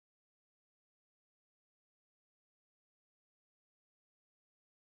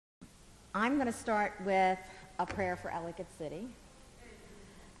I'm going to start with a prayer for Ellicott City.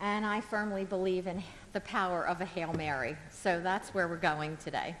 And I firmly believe in the power of a Hail Mary. So that's where we're going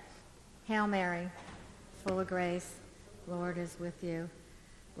today. Hail Mary, full of grace, Lord is with you.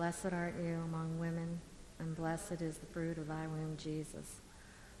 Blessed art you among women, and blessed is the fruit of thy womb, Jesus.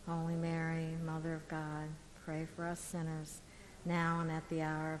 Holy Mary, Mother of God, pray for us sinners, now and at the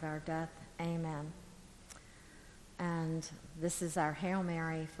hour of our death. Amen. And this is our Hail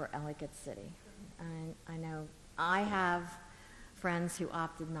Mary for Ellicott City. And I know I have friends who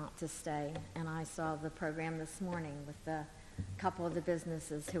opted not to stay, and I saw the program this morning with the couple of the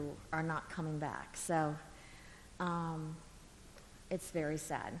businesses who are not coming back. So it's very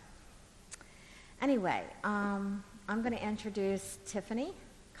sad. Anyway, I'm going to introduce Tiffany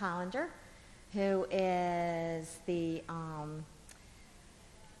Collinger, who is the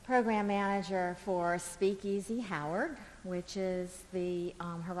program manager for Speakeasy Howard, which is the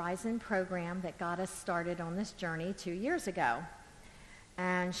Horizon program that got us started on this journey 2 years ago.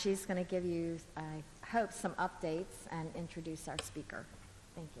 And she's going to give you, I hope, some updates and introduce our speaker.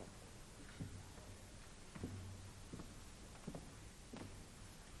 Thank you.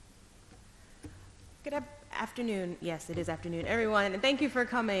 Good afternoon. Yes, it is afternoon, everyone, and thank you for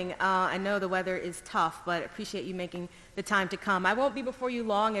coming. I know the weather is tough, but appreciate you making the time to come. I won't be before you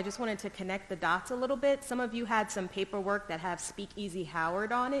long. I just wanted to connect the dots a little bit. Some of you had some paperwork that have Speakeasy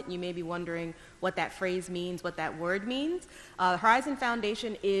Howard on it, and you may be wondering what that phrase means, what that word means. Horizon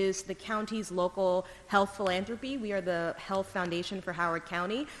Foundation is the county's local health philanthropy. We are the health foundation for Howard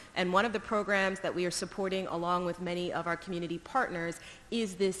County, and one of the programs that we are supporting along with many of our community partners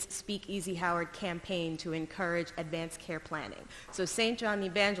is this Speakeasy Howard campaign to encourage advanced care planning. So St. John the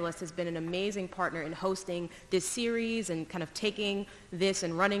Evangelist has been an amazing partner in hosting this series and kind of taking this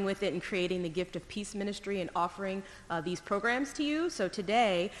and running with it and creating the Gift of Peace ministry and offering these programs to you. So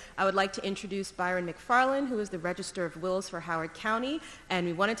today, I would like to introduce Byron McFarland, who is the Register of Wills for Howard County, and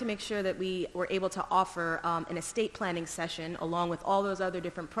we wanted to make sure that we were able to offer an estate planning session along with all those other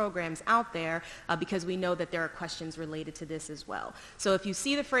different programs out there because we know that there are questions related to this as well. So if you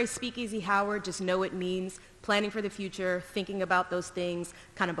see the phrase Speakeasy Howard, just know it means planning for the future, thinking about those things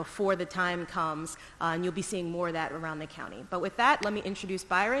kind of before the time comes, and you'll be seeing more of that around the county. But with that, let me introduce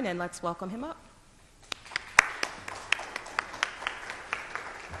Byron, and let's welcome him up.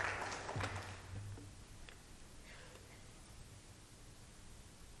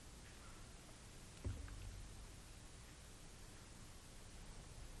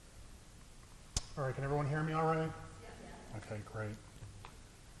 All right, can everyone hear me all right? Yeah. Okay, great.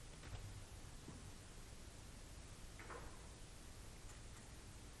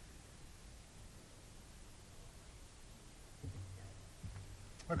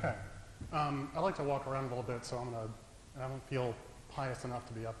 Okay, I like to walk around a little bit, so I don't feel pious enough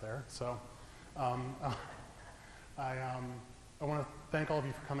to be up there. So I want to thank all of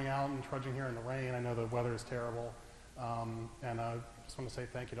you for coming out and trudging here in the rain. I know the weather is terrible, and I just want to say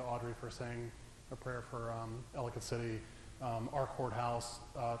thank you to Audrey for saying a prayer for Ellicott City. Our courthouse,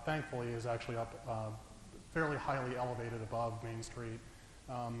 thankfully, is actually up fairly highly elevated above Main Street.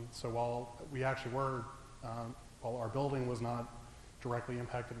 So while we actually were, while our building was not directly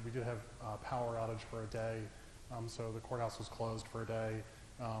impacted, we did have power outage for a day, so the courthouse was closed for a day,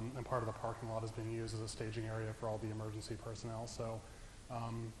 and part of the parking lot is being used as a staging area for all the emergency personnel. So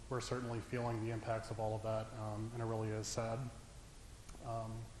we're certainly feeling the impacts of all of that, and it really is sad.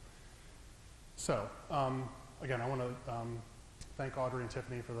 Again, I want to thank Audrey and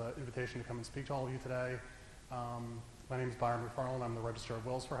Tiffany for the invitation to come and speak to all of you today. My name is Byron McFarland. I'm the Register of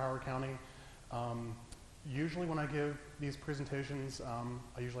Wills for Howard County. Usually when I give these presentations,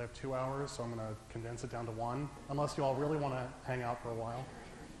 I usually have 2 hours, so I'm going to condense it down to 1, unless you all really want to hang out for a while.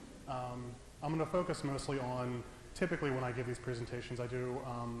 I'm going to focus mostly on, typically when I give these presentations, I do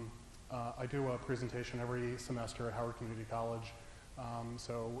a presentation every semester at Howard Community College.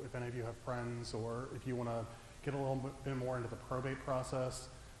 So if any of you have friends, or if you want to get a little bit more into the probate process,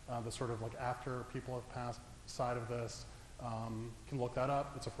 the sort of like after people have passed side of this, can look that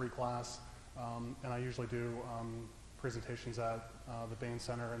up. It's a free class. And I usually do presentations at the Bain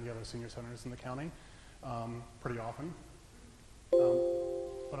Center and the other senior centers in the county pretty often.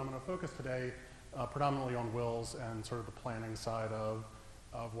 But I'm going to focus today predominantly on wills and sort of the planning side of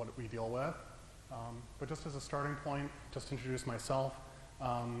what we deal with. But just as a starting point, just to introduce myself,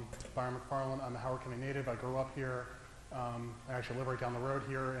 Byron McFarland. I'm a Howard County native. I grew up here. I actually live right down the road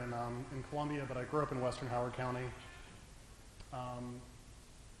here in Columbia, but I grew up in Western Howard County.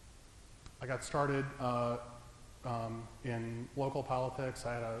 I got started in local politics.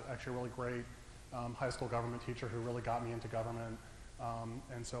 I had actually a really great high school government teacher who really got me into government.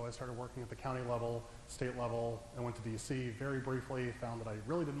 And so I started working at the county level, state level. I went to DC very briefly, found that I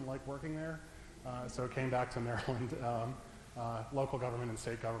really didn't like working there. So came back to Maryland, local government and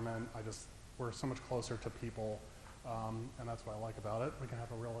state government. We're so much closer to people, and that's what I like about it. We can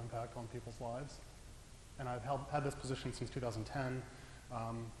have a real impact on people's lives. And I've had this position since 2010.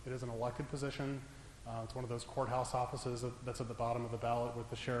 It is an elected position. It's one of those courthouse offices that's at the bottom of the ballot with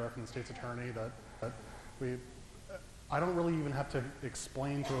the sheriff and the state's attorney I don't really even have to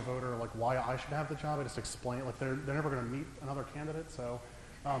explain to a voter like why I should have the job. I just explain, like they're never going to meet another candidate. So,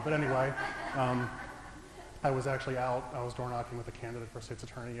 but anyway, I was actually out. I was door knocking with a candidate for state's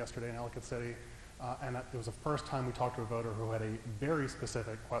attorney yesterday in Ellicott City, and it was the first time we talked to a voter who had a very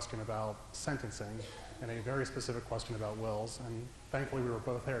specific question about sentencing and a very specific question about wills. And thankfully, we were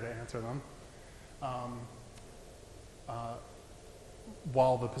both there to answer them.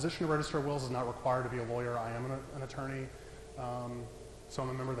 While the position of Register of Wills is not required to be a lawyer, I am an attorney. So I'm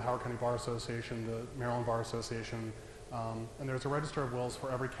a member of the Howard County Bar Association, the Maryland Bar Association, and there's a Register of Wills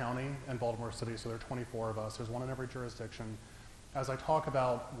for every county and Baltimore City, so there are 24 of us. There's one in every jurisdiction. As I talk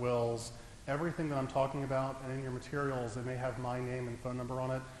about wills, everything that I'm talking about, and in your materials, it may have my name and phone number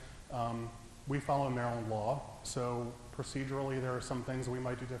on it. We follow Maryland law, so procedurally there are some things we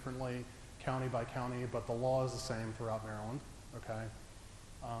might do differently county by county, but the law is the same throughout Maryland, okay?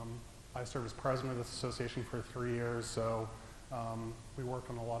 I served as president of this association for 3 years, so we worked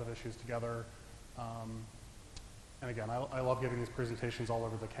on a lot of issues together. And again, I love giving these presentations all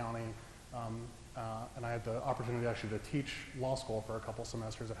over the county, and I had the opportunity actually to teach law school for a couple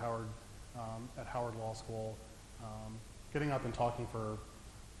semesters at Howard Law School. Getting up and talking for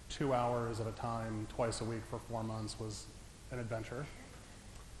 2 hours at a time, twice a week for 4 months was an adventure.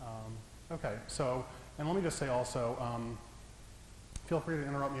 Okay, so, and let me just say also, feel free to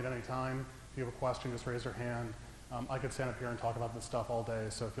interrupt me at any time. If you have a question, just raise your hand. I could stand up here and talk about this stuff all day,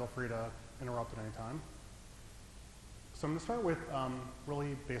 so feel free to interrupt at any time. So I'm going to start with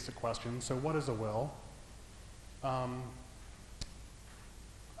really basic questions. So what is a will? I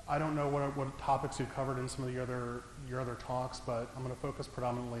don't know what topics you've covered in some of your other talks, but I'm going to focus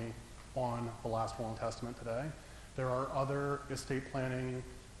predominantly on the last will and testament today. There are other estate planning,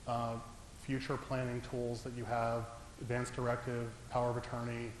 future planning tools that you have, advanced directive, power of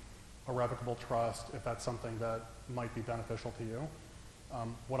attorney, irrevocable trust, if that's something that might be beneficial to you.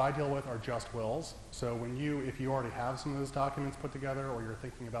 What I deal with are just wills. So if you already have some of those documents put together or you're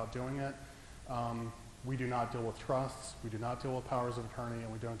thinking about doing it, we do not deal with trusts, we do not deal with powers of attorney,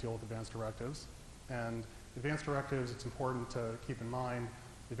 and we don't deal with advanced directives. And advanced directives, it's important to keep in mind,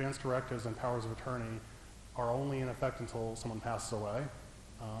 advanced directives and powers of attorney are only in effect until someone passes away.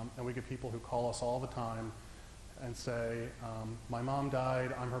 And we get people who call us all the time and say, my mom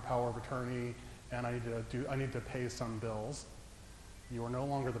died, I'm her power of attorney, and I need to pay some bills. You are no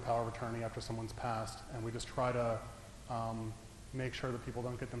longer the power of attorney after someone's passed, and we just try to make sure that people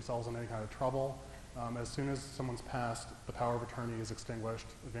don't get themselves in any kind of trouble. As soon as someone's passed, the power of attorney is extinguished.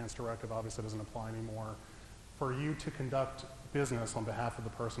 Advanced directive obviously doesn't apply anymore. For you to conduct business on behalf of the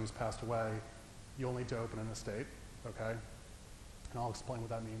person who's passed away, you'll need to open an estate, okay? And I'll explain what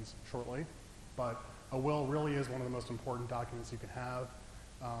that means shortly. But a will really is one of the most important documents you can have.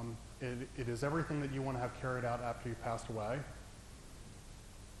 It is everything that you want to have carried out after you've passed away.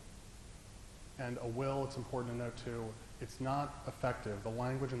 And a will, it's important to note too, it's not effective. The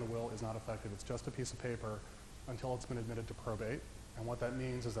language in the will is not effective. It's just a piece of paper until it's been admitted to probate. And what that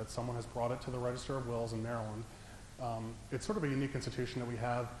means is that someone has brought it to the Register of Wills in Maryland. It's sort of a unique institution that we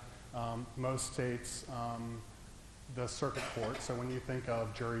have. Most states, the circuit court, so when you think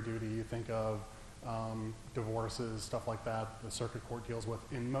of jury duty, you think of divorces, stuff like that, the circuit court deals with.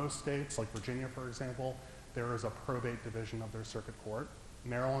 In most states, like Virginia, for example, there is a probate division of their circuit court.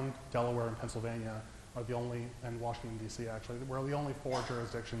 Maryland, Delaware, and Pennsylvania are the only, and Washington, D.C. actually, we're the only 4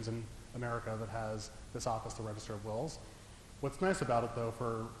 jurisdictions in America that has this office, the Register of Wills. What's nice about it, though,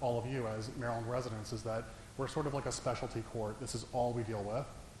 for all of you as Maryland residents is that we're sort of like a specialty court. This is all we deal with,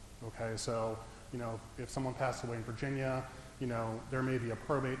 okay? So, if someone passed away in Virginia, there may be a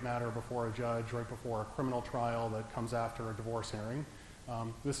probate matter before a judge, right before a criminal trial that comes after a divorce hearing.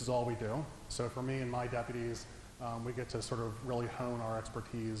 This is all we do. So for me and my deputies, we get to sort of really hone our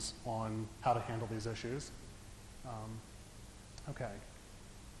expertise on how to handle these issues. Okay.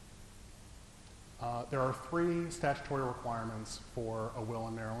 There are 3 statutory requirements for a will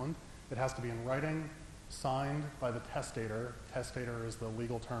in Maryland. It has to be in writing, signed by the testator. Testator is the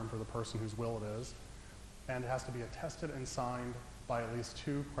legal term for the person whose will it is. And it has to be attested and signed by at least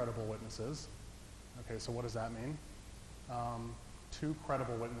 2 credible witnesses. Okay, so what does that mean? 2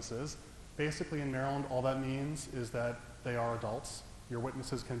 credible witnesses. Basically in Maryland, all that means is that they are adults. Your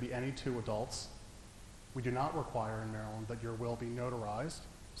witnesses can be any two adults. We do not require in Maryland that your will be notarized.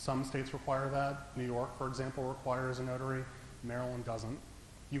 Some states require that. New York, for example, requires a notary. Maryland doesn't.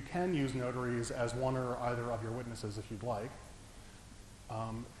 You can use notaries as one or either of your witnesses if you'd like.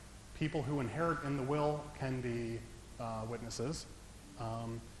 People who inherit in the will can be witnesses.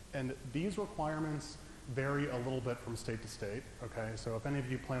 And these requirements vary a little bit from state to state, okay? So if any of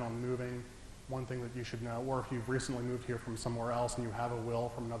you plan on moving, one thing that you should know, or if you've recently moved here from somewhere else and you have a will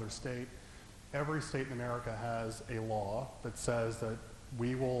from another state, every state in America has a law that says that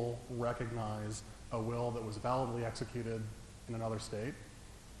we will recognize a will that was validly executed in another state.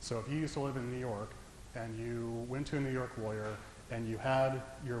 So if you used to live in New York and you went to a New York lawyer and you had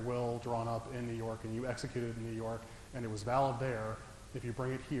your will drawn up in New York and you executed it in New York and it was valid there, if you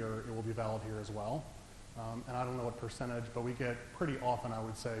bring it here, it will be valid here as well. And I don't know what percentage, but we get pretty often, I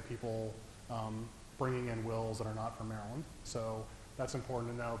would say, people bringing in wills that are not from Maryland. So that's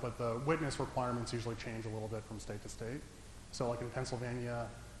important to know. But the witness requirements usually change a little bit from state to state. So like in Pennsylvania,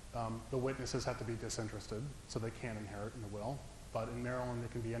 the witnesses have to be disinterested, so they can't inherit in the will. But in Maryland,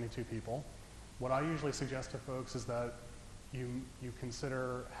 it can be any two people. What I usually suggest to folks is that you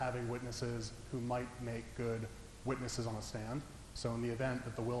consider having witnesses who might make good witnesses on a stand. So in the event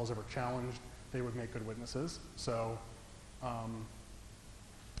that the will is ever challenged, they would make good witnesses. So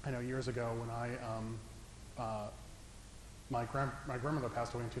I know years ago when my grandmother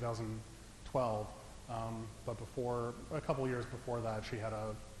passed away in 2012, but before, a couple years before that, she had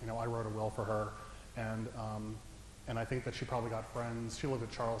I wrote a will for her, and I think that she probably got friends. She lived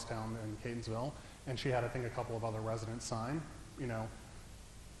at Charlestown in Catonsville, and she had, I think, a couple of other residents sign,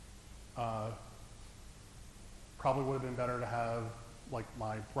 probably would have been better to have like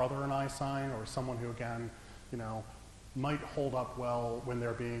my brother and I sign, or someone who, again, might hold up well when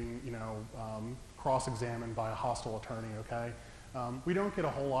they're being, cross-examined by a hostile attorney, okay? We don't get a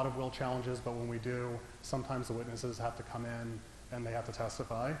whole lot of will challenges, but when we do, sometimes the witnesses have to come in and they have to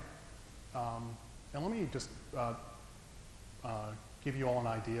testify. And let me just give you all an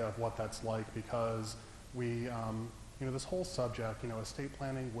idea of what that's like, because we, this whole subject, estate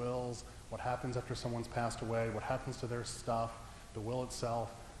planning, wills, what happens after someone's passed away, what happens to their stuff, the will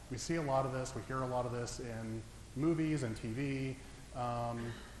itself. We see a lot of this, we hear a lot of this in movies and TV,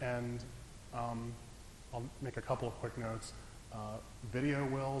 and I'll make a couple of quick notes. Video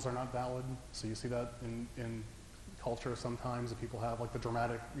wills are not valid, so you see that in culture sometimes that people have like the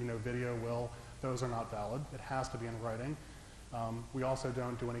dramatic, video will. Those are not valid. It has to be in writing. We also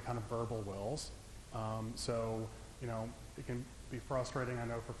don't do any kind of verbal wills. So, it can be frustrating, I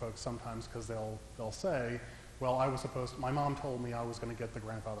know, for folks sometimes, because they'll say, well, my mom told me I was going to get the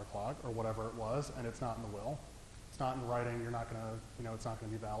grandfather clock or whatever it was, and it's not in the will. It's not in writing. You're not going to, it's not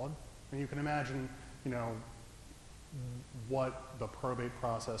going to be valid. And you can imagine, what the probate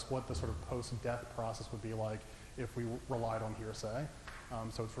process, what the sort of post-death process would be like if we relied on hearsay.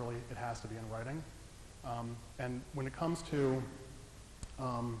 So it has to be in writing. And when it comes to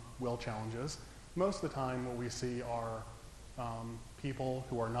will challenges, most of the time what we see are people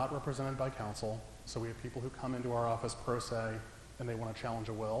who are not represented by counsel. So we have people who come into our office pro se and they want to challenge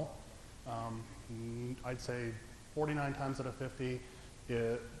a will. I'd say 49 times out of 50,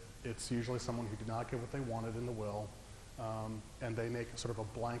 it's usually someone who did not get what they wanted in the will, and they make sort of a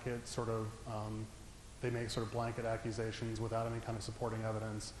blanket blanket accusations without any kind of supporting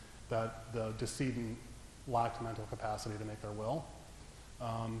evidence that the decedent lacked mental capacity to make their will.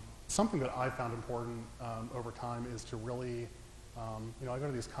 Something that I found important over time is to really, I go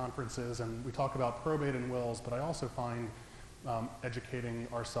to these conferences and we talk about probate and wills, but I also find educating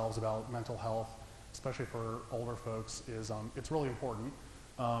ourselves about mental health, especially for older folks, it's really important.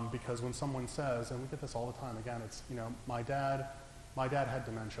 Because when someone says, and we get this all the time, again, it's, my dad had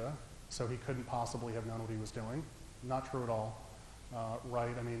dementia, so he couldn't possibly have known what he was doing. Not true at all,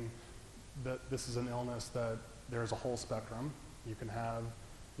 right? I mean, this is an illness that there's a whole spectrum. You can have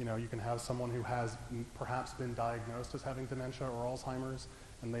someone who has perhaps been diagnosed as having dementia or Alzheimer's,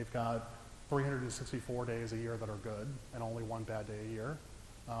 and they've got 364 days a year that are good, and only one bad day a year,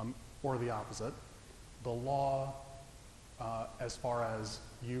 or the opposite. The law, as far as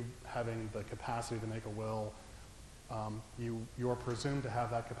you having the capacity to make a will, you are presumed to have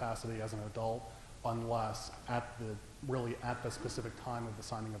that capacity as an adult, unless at the specific time of the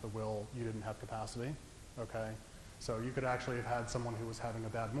signing of the will, you didn't have capacity, okay? So you could actually have had someone who was having a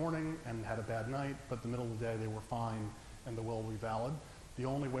bad morning and had a bad night, but the middle of the day they were fine and the will will be valid. The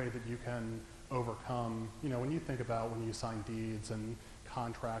only way that you can overcome, when you think about when you sign deeds and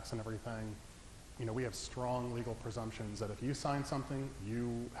contracts and everything, we have strong legal presumptions that if you sign something,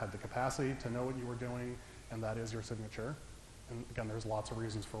 you had the capacity to know what you were doing, and that is your signature. And again, there's lots of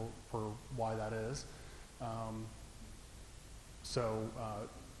reasons for why that is.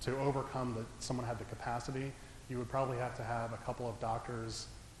 To overcome that someone had the capacity, you would probably have to have a couple of doctors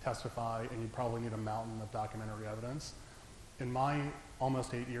testify, and you'd probably need a mountain of documentary evidence. In my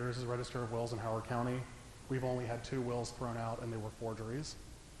almost 8 years as Register of Wills in Howard County, we've only had 2 wills thrown out, and they were forgeries.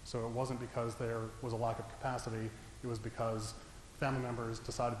 So it wasn't because there was a lack of capacity, it was because family members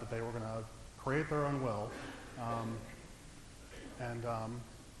decided that they were going to create their own will.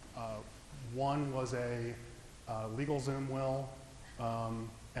 One was a LegalZoom will,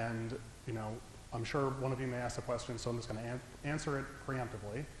 and I'm sure one of you may ask the question, so I'm just going to answer it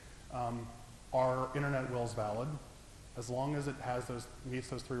preemptively. Are internet wills valid? As long as it meets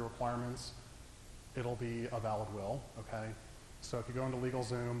those 3 requirements, it'll be a valid will, okay? So if you go into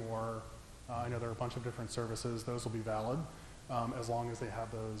LegalZoom, or I know there are a bunch of different services, those will be valid, as long as they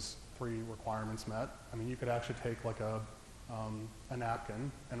have those 3 requirements met. I mean, you could actually take like a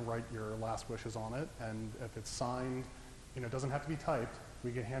napkin and write your last wishes on it, and if it's signed, it doesn't have to be typed.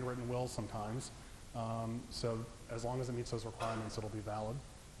 We get handwritten wills sometimes, so as long as it meets those requirements, it'll be valid.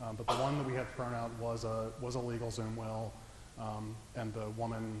 But the one that we had thrown out was a LegalZoom will, and the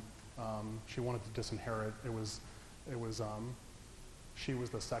woman, she wanted to disinherit. She was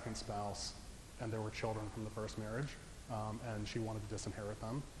the second spouse, and there were children from the first marriage, and she wanted to disinherit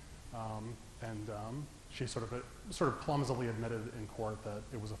them. She sort of clumsily admitted in court that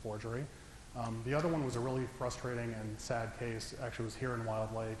it was a forgery. The other one was a really frustrating and sad case. Actually, it was here in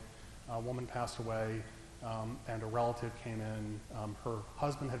Wild Lake. A woman passed away, and a relative came in. Her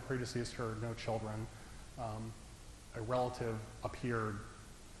husband had predeceased her, no children. A relative appeared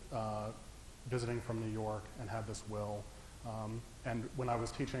visiting from New York and had this will. And when I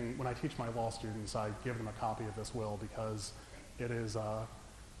teach my law students, I give them a copy of this will because it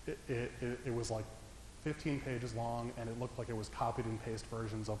was like 15 pages long, and it looked like it was copied and paste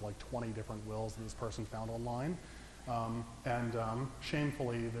versions of like 20 different wills that this person found online.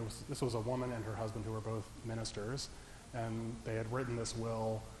 Shamefully, this was a woman and her husband who were both ministers, and they had written this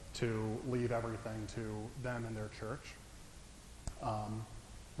will to leave everything to them and their church.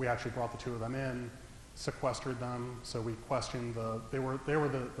 We actually brought the 2 of them in, sequestered them, so we questioned the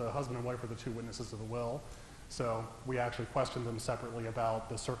husband and wife were the 2 witnesses of the will. So we actually questioned them separately about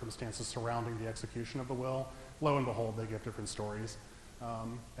the circumstances surrounding the execution of the will. Lo and behold, they give different stories. So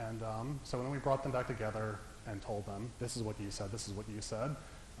then we brought them back together and told them, this is what you said, this is what you said.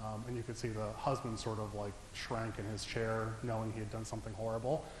 And you could see the husband sort of like shrank in his chair knowing he had done something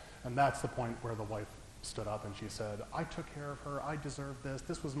horrible. And that's the point where the wife stood up and she said, I took care of her, I deserve this,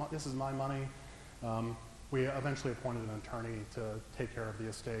 this is my money. We eventually appointed an attorney to take care of the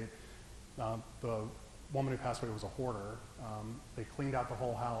estate. The woman who passed away was a hoarder. They cleaned out the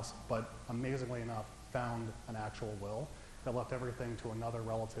whole house, but amazingly enough, found an actual will that left everything to another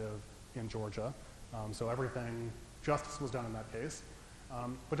relative in Georgia. So justice was done in that case.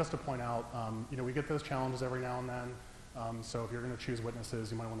 But just to point out, we get those challenges every now and then. So if you're going to choose witnesses,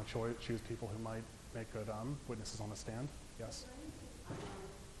 you might want to choose people who might make good witnesses on the stand. Yes?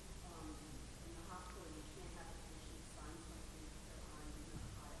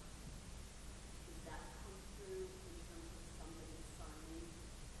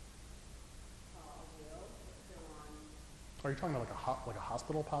 Are you talking about like a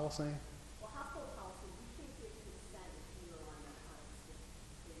hospital policy? Well, hospital policy, you can't give consent if you're on narcotics.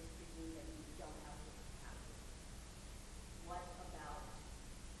 It is presumed that you don't have the capacity. What about,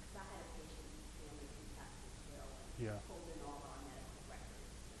 because I had a patient whose family who passed his will and pulled in all our medical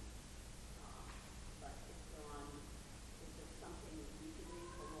records. But if you're on, is there something that you can do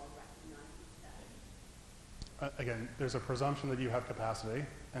for more recognized status? Again, there's a presumption that you have capacity,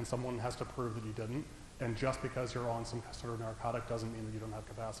 and someone has to prove that you didn't. And just because you're on some sort of narcotic doesn't mean that you don't have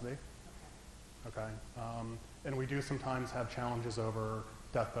capacity. Okay. And we do sometimes have challenges over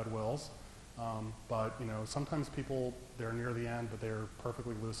deathbed wills. But sometimes people, they're near the end, but they're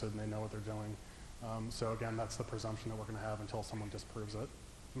perfectly lucid and they know what they're doing. So again, that's the presumption that we're going to have until someone disproves it.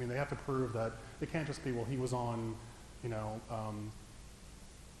 I mean, they have to prove that it can't just be, well, he was on,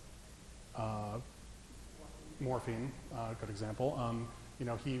 morphine, good example.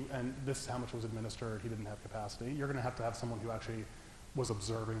 And this is how much was administered, he didn't have capacity. You're going to have someone who actually was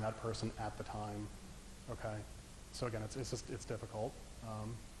observing that person at the time, okay? So again, it's difficult.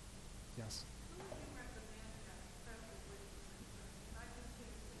 Yes?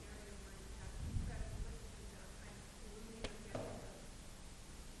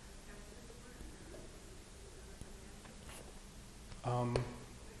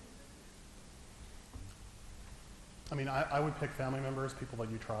 I mean, I would pick family members, people that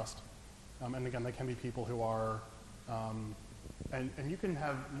you trust. And again, they can be people who are And you can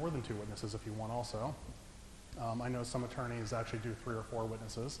have more than 2 witnesses if you want also. I know some attorneys actually do 3 or 4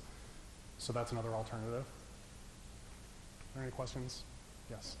 witnesses, so that's another alternative. Are there any questions?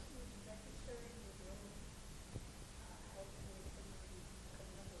 Yes.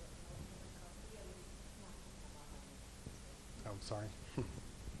 Oh, sorry.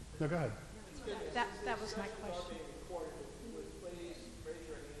 No, go ahead. That was my question.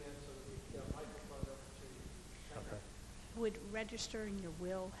 Okay. Would registering your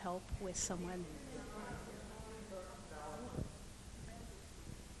will help with someone?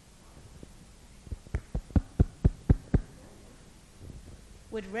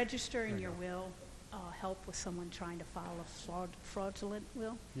 Would registering your will help with someone trying to file a fraudulent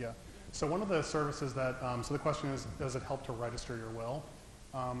will? Yeah. So one of the services that, so the question is, does it help to register your will?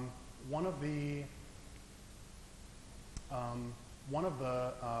 One of the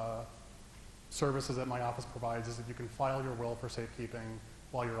services that my office provides is that you can file your will for safekeeping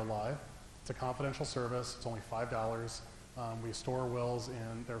while you're alive. It's a confidential service. It's only $5. We store wills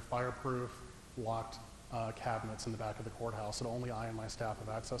in their fireproof, locked cabinets in the back of the courthouse that only I and my staff have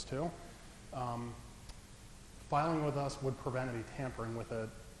access to. Filing with us would prevent any tampering with it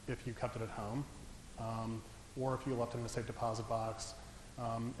if you kept it at home, or if you left it in a safe deposit box.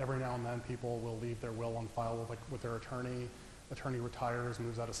 Every now and then people will leave their will on file with their attorney. Attorney retires,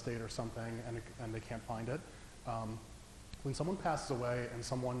 moves out of state or something, and they can't find it. When someone passes away and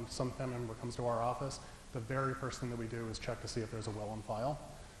some family member comes to our office, the very first thing that we do is check to see if there's a will on file.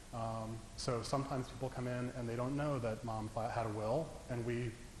 So sometimes people come in and they don't know that mom had a will, and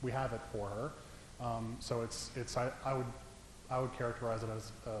we have it for her. So I would characterize it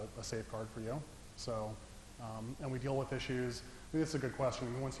as a safeguard for you. So, and we deal with issues. I think this is a good question.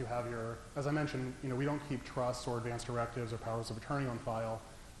 I mean, once you have as I mentioned, we don't keep trusts or advance directives or powers of attorney on file.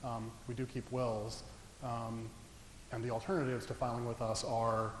 We do keep wills. And the alternatives to filing with us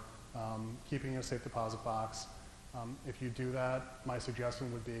are keeping a safe deposit box. If you do that, my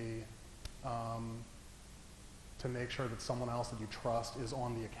suggestion would be to make sure that someone else that you trust is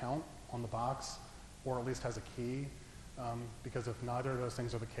on the account, on the box, or at least has a key. Because if neither of those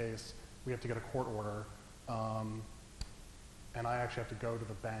things are the case, we have to get a court order. And I actually have to go to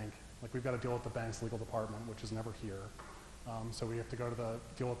the bank. Like, we've got to deal with the bank's legal department, which is never here. So we have to go to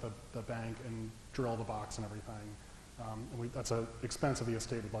deal with the bank and drill the box and everything. And that's an expense of the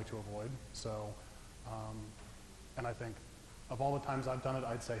estate we'd like to avoid. So, and I think of all the times I've done it,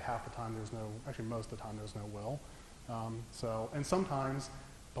 I'd say half the time actually most of the time there's no will. And sometimes,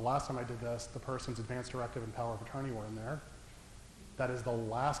 the last time I did this, the person's advance directive and power of attorney were in there. That is the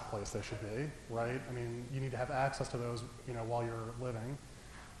last place they should be, right? I mean, you need to have access to those, while you're living.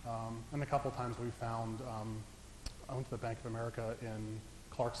 And a couple of times we found, I went to the Bank of America in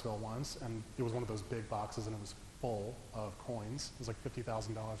Clarksville once, and it was one of those big boxes, and it was full of coins. It was like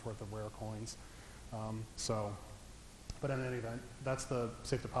 $50,000 worth of rare coins. But in any event, that's the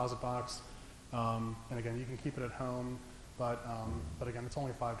safe deposit box. And again, you can keep it at home, but again, it's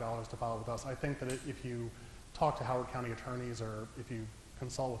only $5 to file with us. I think that if you talk to Howard County attorneys, or if you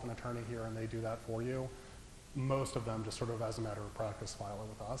consult with an attorney here and they do that for you, most of them just sort of as a matter of practice file it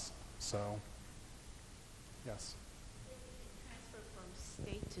with us. So, yes. Transfer from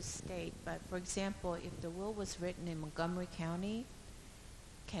state to state, but for example, if the will was written in Montgomery County,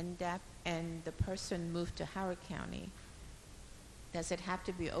 and the person moved to Howard County, does it have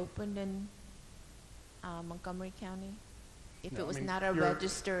to be opened in Montgomery County? If No, it was I mean, not a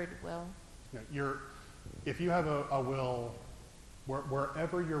registered will? No, if you have a will,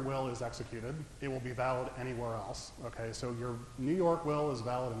 wherever your will is executed, it will be valid anywhere else. Okay, so your New York will is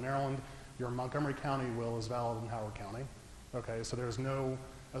valid in Maryland, your Montgomery County will is valid in Howard County. Okay, so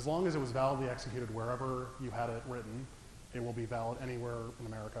as long as it was validly executed wherever you had it written, it will be valid anywhere in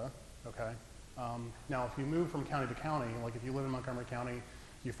America. Okay. Now, if you move from county to county, like if you live in Montgomery County,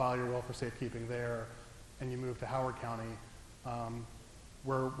 you file your will for safekeeping there, and you move to Howard County,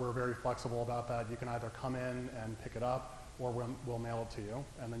 we're very flexible about that. You can either come in and pick it up, or we'll mail it to you,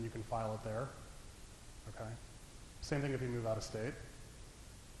 and then you can file it there. Okay. Same thing if you move out of state.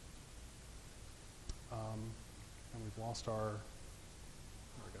 And we've lost our.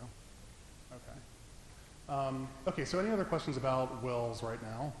 There we go. Okay. Okay. So, any other questions about wills right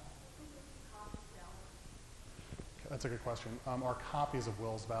now? That's a good question. Are copies of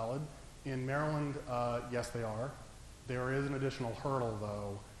wills valid? In Maryland, yes, they are. There is an additional hurdle,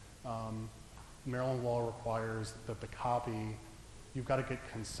 though. Maryland law requires that the copy, you've got to get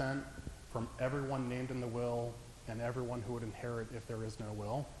consent from everyone named in the will and everyone who would inherit if there is no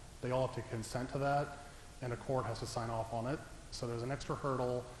will. They all have to consent to that, and a court has to sign off on it. So there's an extra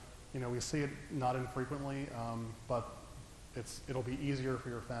hurdle. We see it not infrequently, but it'll be easier for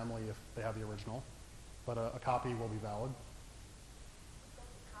your family if they have the original, but a copy will be valid.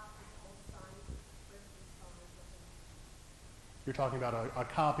 You're talking about a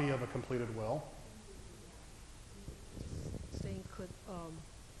copy of a completed will. Saying could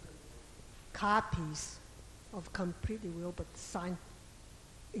copies of completed will, but signed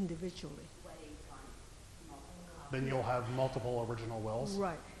individually. Then you'll have multiple original wills.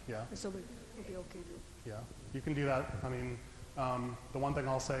 Right. Yeah. So it'll be okay to. Yeah, you can do that. I mean, the one thing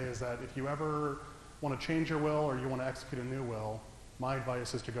I'll say is that if you ever want to change your will or you want to execute a new will, my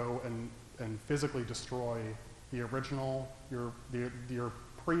advice is to go and physically destroy the original, your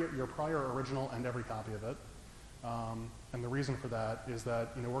prior original and every copy of it. And the reason for that is that,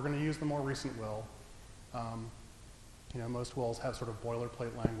 we're going to use the more recent will. Most wills have sort of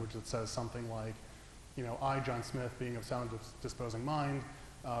boilerplate language that says something like, I, John Smith, being of sound disposing mind,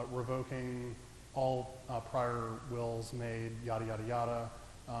 revoking all prior wills made, yada, yada, yada.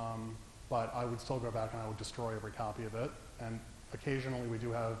 But I would still go back and I would destroy every copy of it. And occasionally we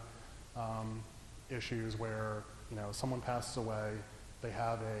do have issues where, someone passes away, they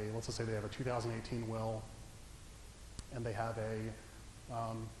have let's just say they have a 2018 will, and they have a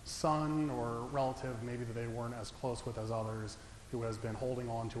son or relative maybe that they weren't as close with as others who has been holding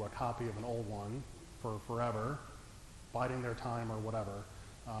on to a copy of an old one for forever, biding their time or whatever,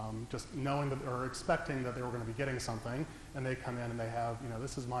 just knowing that or expecting that they were going to be getting something, and they come in and they have,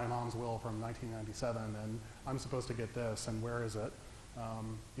 this is my mom's will from 1997, and I'm supposed to get this, and where is it?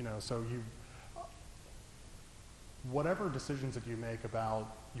 So whatever decisions that you make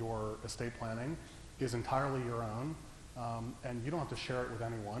about your estate planning is entirely your own, and you don't have to share it with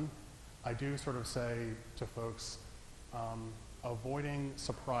anyone. I do sort of say to folks, avoiding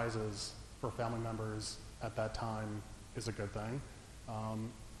surprises for family members at that time is a good thing.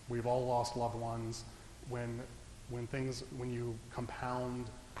 We've all lost loved ones. When you compound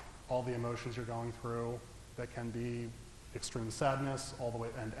all the emotions you're going through, that can be extreme sadness all the way,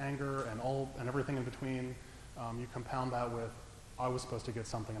 and anger, and everything in between. You compound that with, I was supposed to get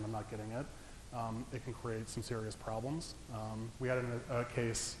something and I'm not getting it. It can create some serious problems. We had a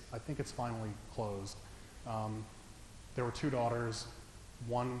case, I think it's finally closed. There were two daughters.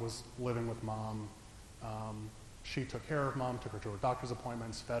 One was living with mom. She took care of mom, took her to her doctor's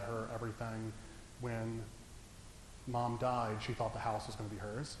appointments, fed her, everything. When mom died, she thought the house was going to be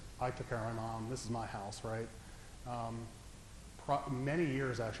hers. I took care of my mom. This is my house, right? Many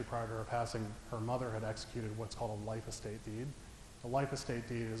years actually prior to her passing, her mother had executed what's called a life estate deed. A life estate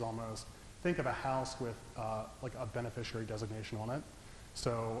deed is almost, think of a house with like a beneficiary designation on it.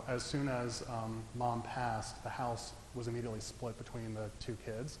 So as soon as mom passed, the house was immediately split between the two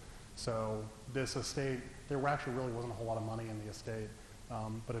kids. So this estate, there actually really wasn't a whole lot of money in the estate,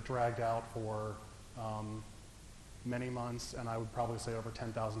 but it dragged out for many months, and I would probably say over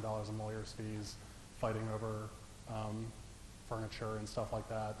 $10,000 in lawyers' fees, fighting over furniture and stuff like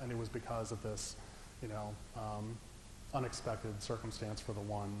that. And it was because of this, unexpected circumstance for the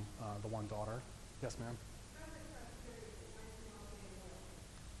one daughter. Yes, ma'am.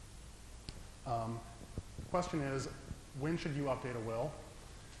 The question is, when should you update a will?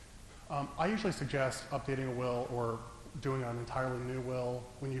 I usually suggest updating a will or doing an entirely new will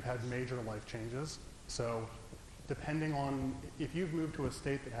when you've had major life changes. So depending on, if you've moved to a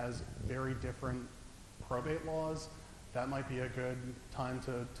state that has very different probate laws, that might be a good time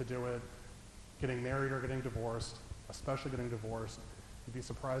to do it. Getting married or getting divorced, especially getting divorced, you'd be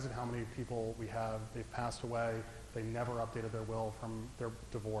surprised at how many people we have, they've passed away, they never updated their will from their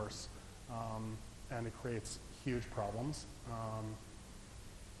divorce, and it creates huge problems.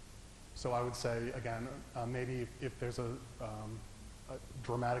 So I would say, again, maybe if there's a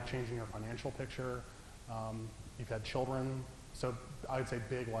dramatic change in your financial picture, you've had children, so I would say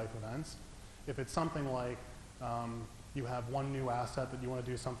big life events. If it's something like you have one new asset that you want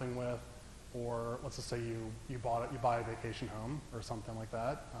to do something with, or let's just say you buy a vacation home or something like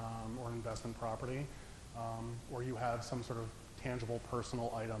that, or an investment property, or you have some sort of tangible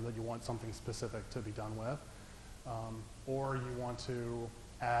personal item that you want something specific to be done with, or you want to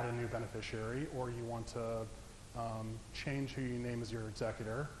add a new beneficiary, or you want to change who you name as your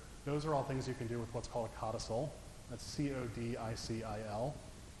executor. Those are all things you can do with what's called a codicil. That's C-O-D-I-C-I-L,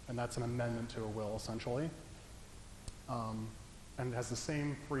 and that's an amendment to a will, essentially. And it has the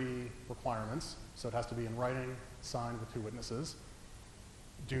same three requirements, so it has to be in writing, signed with 2 witnesses.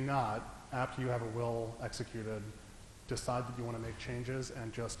 Do not, after you have a will executed, decide that you want to make changes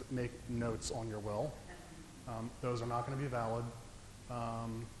and just make notes on your will. Those are not going to be valid,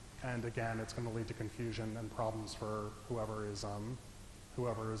 and again, it's going to lead to confusion and problems for whoever is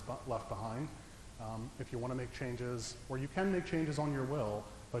left behind. If you want to make changes, or you can make changes on your will,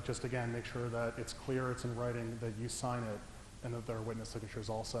 but just again, make sure that it's clear, it's in writing, that you sign it, and that there are witness signatures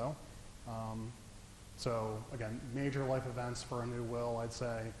also. So again, major life events for a new will, I'd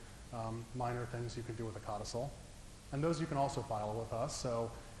say, minor things you can do with a codicil. And those you can also file with us.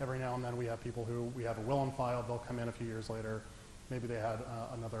 So every now and then we have people who, we have a will on file, they'll come in a few years later, maybe they had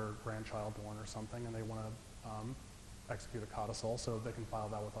another grandchild born or something, and they want to execute a codicil, so they can file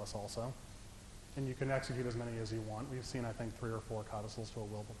that with us also. And you can execute as many as you want. We've seen, I think, 3 or 4 codicils to a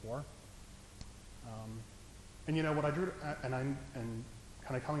will before. And you know what I drew, and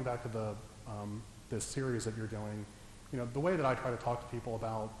kind of coming back to the this series that you're doing, you know, the way that I try to talk to people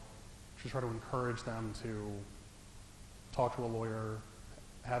about, just try to encourage them to talk to a lawyer,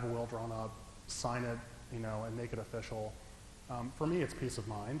 have a will drawn up, sign it, you know, and make it official. For me, it's peace of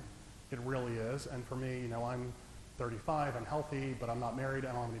mind. It really is. And for me, you know, I'm 35, I'm healthy, but I'm not married,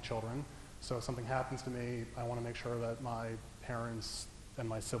 I don't have any children. So if something happens to me, I want to make sure that my parents and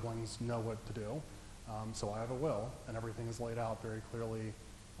my siblings know what to do. So I have a will, and everything is laid out very clearly,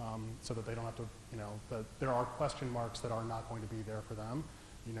 so that they don't have to, you know, that there are question marks that are not going to be there for them.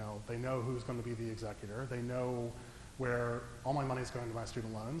 You know, they know who's going to be the executor. They know where all my money is going to my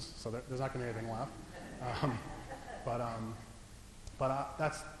student loans, so there's not going to be anything left.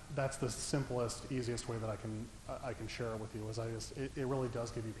 That's the simplest, easiest way that I can share it with you. Is it really does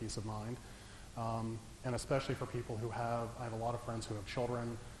give you peace of mind, and especially for people who have. I have a lot of friends who have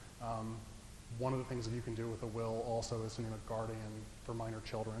children. One of the things that you can do with a will also is to name a guardian for minor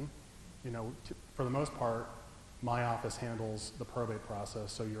children. You know, for the most part, my office handles the probate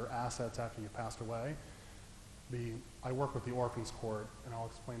process, so your assets after you passed away. I work with the Orphans Court, and I'll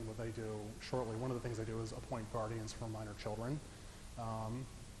explain what they do shortly. One of the things they do is appoint guardians for minor children,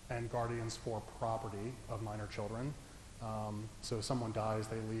 and guardians for property of minor children. So if someone dies,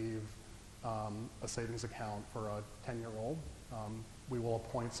 they leave a savings account for a 10-year-old. We will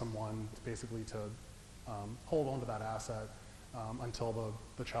appoint someone basically to hold on to that asset until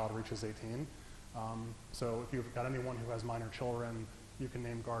the child reaches 18. So if you've got anyone who has minor children, you can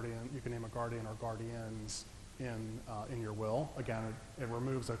name a guardian or guardians in your will. Again, it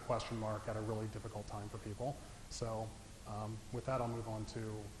removes a question mark at a really difficult time for people. So with that, I'll move on to,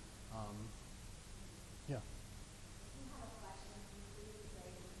 yeah.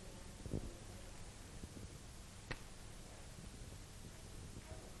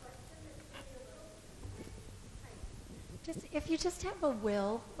 If you just have a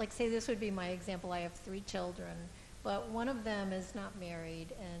will, like say this would be my example, I have 3 children, but one of them is not married,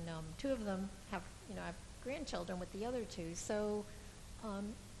 and 2 of them have, I have grandchildren with the other 2. So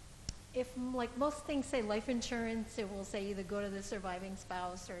if, like most things say life insurance, it will say either go to the surviving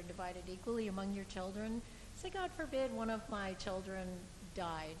spouse or divide it equally among your children. Say, God forbid, one of my children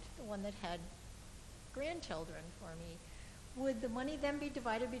died, the one that had grandchildren for me. Would the money then be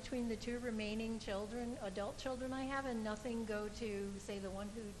divided between the 2 remaining children, adult children I have, and nothing go to, say, the one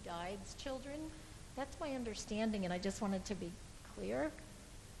who died's children? That's my understanding, and I just wanted to be clear.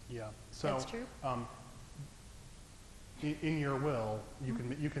 Yeah. So that's true? In your will,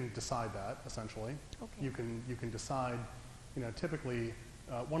 you can decide that, essentially. Okay. You can decide, typically,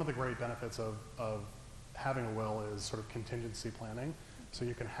 one of the great benefits of having a will is sort of contingency planning. So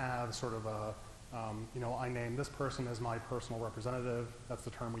you can have sort of a, I name this person as my personal representative. That's the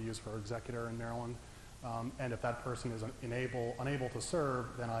term we use for executor in Maryland. And if that person is unable to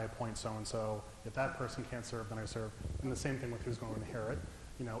serve, then I appoint so-and-so. If that person can't serve, then I serve. And the same thing with who's going to inherit.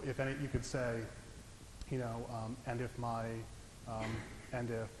 You could say, and if my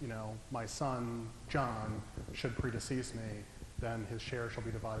son John should predecease me, then his share shall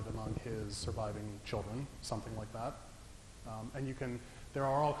be divided among his surviving children, something like that. There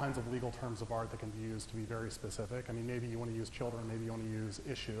are all kinds of legal terms of art that can be used to be very specific. I mean, maybe you want to use children, maybe you want to use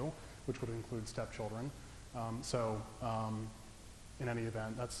issue, which would include stepchildren. In any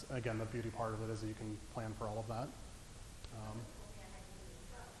event, that's, again, the beauty part of it is that you can plan for all of that.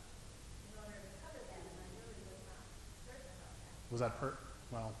 Was that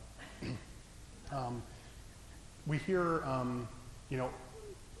well, we hear,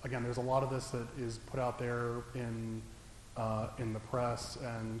 again, there's a lot of this that is put out there in the press,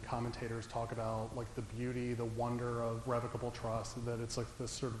 and commentators talk about like the beauty, the wonder of revocable trust, that it's like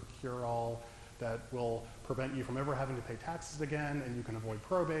this sort of cure-all that will prevent you from ever having to pay taxes again, and you can avoid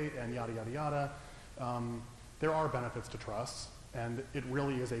probate, and yada, yada, yada. There are benefits to trusts, and it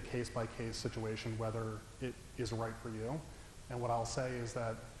really is a case-by-case situation whether it is right for you. And what I'll say is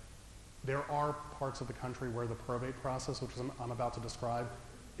that there are parts of the country where the probate process, which I'm about to describe,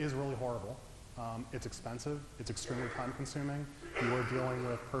 is really horrible. It's expensive. It's extremely time-consuming. You are dealing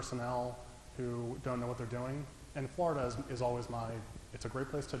with personnel who don't know what they're doing. And Florida is always it's a great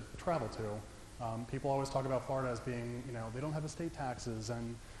place to travel to. People always talk about Florida as being, they don't have estate taxes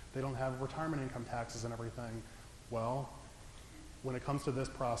and they don't have retirement income taxes and everything. Well, when it comes to this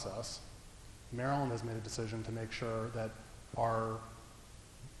process, Maryland has made a decision to make sure that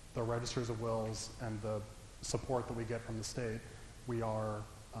the registers of wills and the support that we get from the state,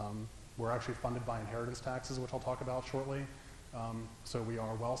 we're actually funded by inheritance taxes, which I'll talk about shortly. So we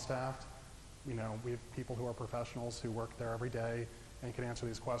are well-staffed. We have people who are professionals who work there every day and can answer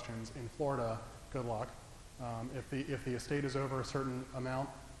these questions. In Florida, good luck. If the estate is over a certain amount,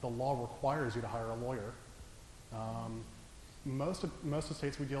 the law requires you to hire a lawyer. Most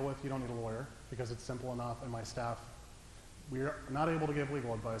estates we deal with, you don't need a lawyer because it's simple enough, and my staff, we're not able to give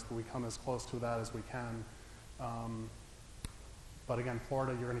legal advice, but we come as close to that as we can. But again,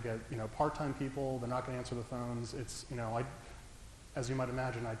 Florida, you're going to get part-time people. They're not going to answer the phones. It's as you might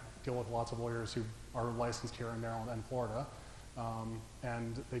imagine, I deal with lots of lawyers who are licensed here in Maryland and Florida,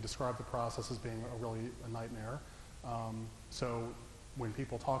 and they describe the process as being a nightmare. So when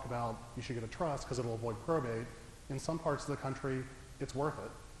people talk about you should get a trust because it'll avoid probate, in some parts of the country, it's worth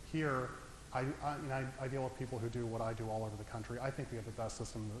it. Here, I deal with people who do what I do all over the country. I think we have the best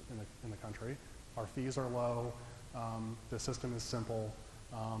system in the country. Our fees are low. The system is simple.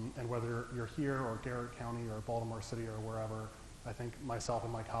 And whether you're here or Garrett County or Baltimore City or wherever, I think myself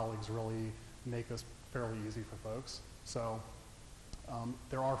and my colleagues really make this fairly easy for folks. So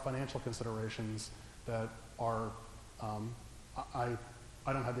there are financial considerations that are, I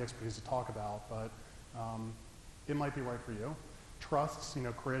don't have the expertise to talk about, but it might be right for you. Trusts,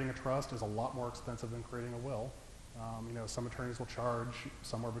 creating a trust is a lot more expensive than creating a will. Some attorneys will charge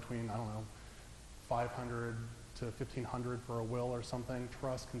somewhere between, I don't know, $500 to $1,500 for a will or something.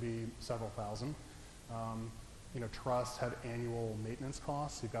 Trust can be several thousand. Trusts have annual maintenance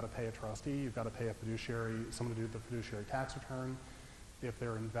costs. You've got to pay a trustee. You've got to pay a fiduciary, someone to do the fiduciary tax return. If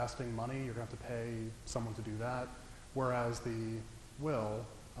they're investing money, you're going to have to pay someone to do that. Whereas the will,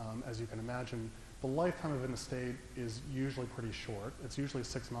 as you can imagine, the lifetime of an estate is usually pretty short. It's usually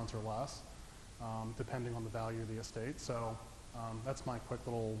 6 months or less, depending on the value of the estate. So that's my quick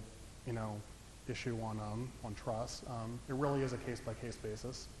little, issue on trust. It really is a case-by-case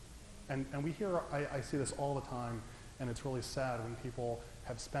basis. And we hear, I see this all the time, and it's really sad when people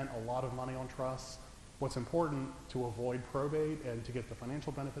have spent a lot of money on trusts. What's important to avoid probate and to get the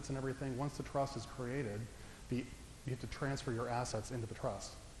financial benefits and everything, once the trust is created, you have to transfer your assets into the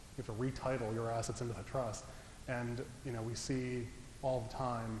trust. You have to retitle your assets into the trust. And we see all the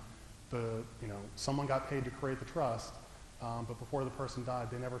time, someone got paid to create the trust, but before the person died,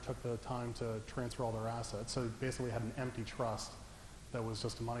 they never took the time to transfer all their assets. So basically had an empty trust that was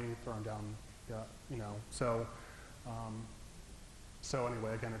just money thrown down, So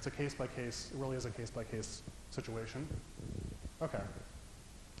anyway, again, it's a case-by-case, it really is a case-by-case situation. Okay,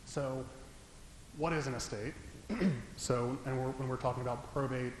 so what is an estate? When we're talking about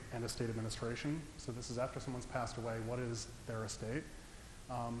probate and estate administration, so this is after someone's passed away, what is their estate?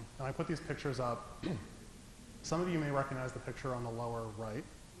 And I put these pictures up. Some of you may recognize the picture on the lower right.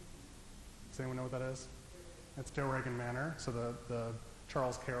 Does anyone know what that is? It's Joe Reagan Manor, so the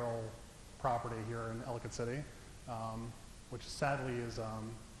Charles Carroll property here in Ellicott City, which sadly is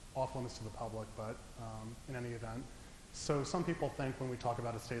off limits to the public, but in any event. So some people think when we talk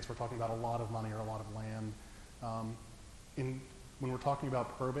about estates, we're talking about a lot of money or a lot of land. When we're talking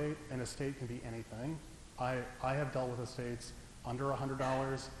about probate, an estate can be anything. I have dealt with estates under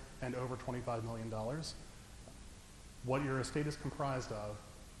 $100 and over $25 million. What your estate is comprised of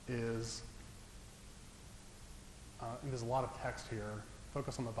is, and there's a lot of text here,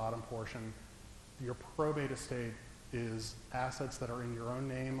 focus on the bottom portion. Your probate estate is assets that are in your own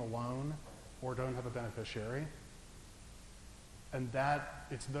name alone or don't have a beneficiary. And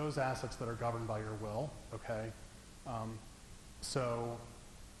it's those assets that are governed by your will, okay? So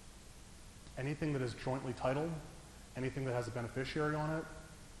anything that is jointly titled, anything that has a beneficiary on it,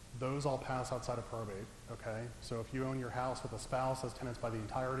 those all pass outside of probate, okay? So if you own your house with a spouse as tenants by the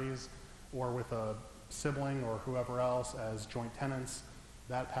entireties, or with a sibling or whoever else as joint tenants,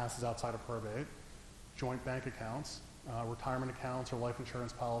 that passes outside of probate. Joint bank accounts, retirement accounts or life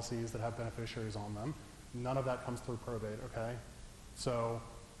insurance policies that have beneficiaries on them, none of that comes through probate, okay? So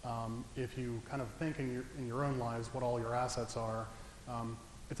if you kind of think in your own lives what all your assets are,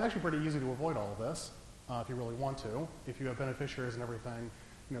 it's actually pretty easy to avoid all of this if you really want to. If you have beneficiaries and everything,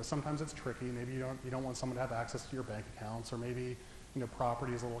 sometimes it's tricky. Maybe you don't want someone to have access to your bank accounts, or maybe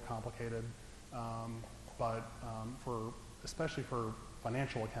property is a little complicated. But especially for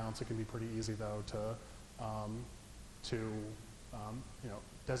financial accounts, it can be pretty easy though to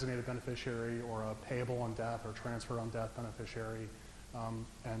designated beneficiary or a payable on death or transfer on death beneficiary,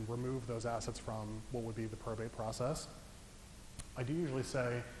 and remove those assets from what would be the probate process. I do usually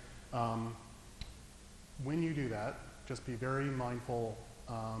say, when you do that, just be very mindful.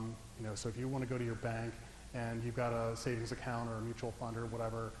 So if you want to go to your bank and you've got a savings account or a mutual fund or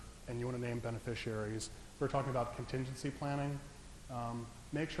whatever, and you want to name beneficiaries, we're talking about contingency planning.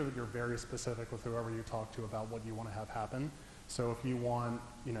 Make sure that you're very specific with whoever you talk to about what you want to have happen. So if you want,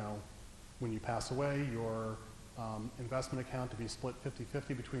 when you pass away, your investment account to be split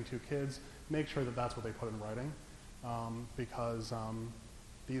 50-50 between two kids, make sure that that's what they put in writing. Because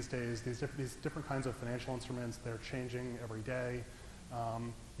these days, these different kinds of financial instruments, they're changing every day.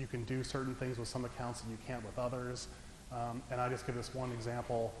 You can do certain things with some accounts that you can't with others. And I just give this one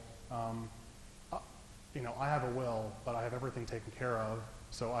example. I have a will, but I have everything taken care of,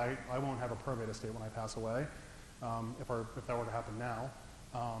 so I won't have a probate estate when I pass away, if that were to happen now.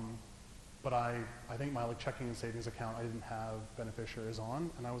 But I think my checking and savings account I didn't have beneficiaries on,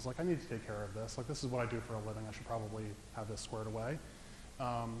 and I was like, I need to take care of this. This is what I do for a living. I should probably have this squared away.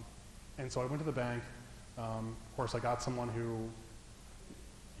 And so I went to the bank. Of course, I got someone who,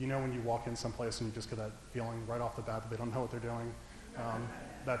 when you walk in someplace and you just get that feeling right off the bat that they don't know what they're doing.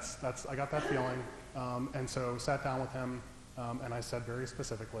 I got that feeling. And so sat down with him, and I said very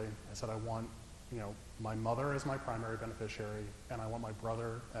specifically, I said, I want, my mother as my primary beneficiary, and I want my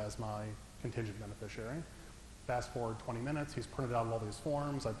brother as my contingent beneficiary. Fast forward 20 minutes, he's printed out all these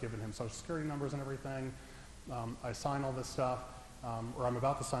forms, I've given him social security numbers and everything. I sign all this stuff, or I'm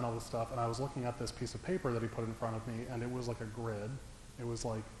about to sign all this stuff, and I was looking at this piece of paper that he put in front of me, and it was like a grid. It was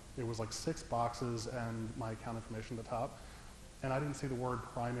like 6 boxes and my account information at the top. And I didn't see the word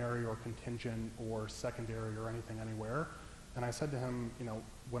primary or contingent or secondary or anything anywhere. And I said to him,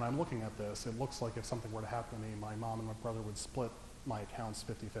 when I'm looking at this, it looks like if something were to happen to me, my mom and my brother would split my accounts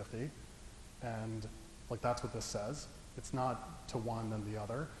 50-50. And that's what this says. It's not to one than the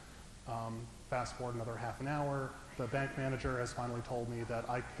other. Fast forward another half an hour, the bank manager has finally told me that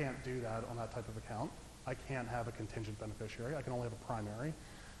I can't do that on that type of account. I can't have a contingent beneficiary. I can only have a primary.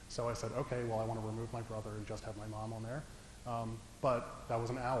 So I said, okay, well, I want to remove my brother and just have my mom on there. But that was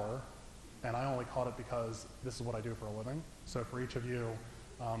an hour, and I only caught it because this is what I do for a living. So for each of you,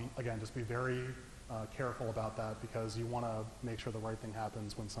 again, just be very careful about that, because you want to make sure the right thing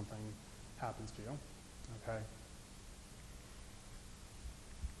happens when something happens to you. Okay.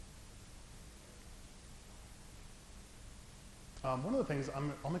 One of the things,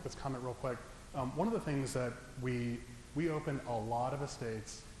 I'll make this comment real quick. One of the things that we open a lot of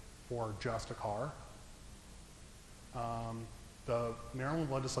estates for just a car. The Maryland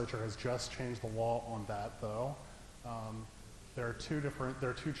legislature has just changed the law on that, though. There are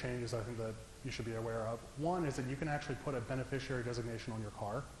two changes I think that you should be aware of. One is that you can actually put a beneficiary designation on your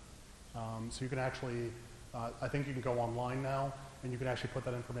car. So you can actually, I think you can go online now, and you can actually put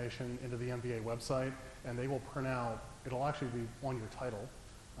that information into the MBA website, and they will print out, it'll actually be on your title.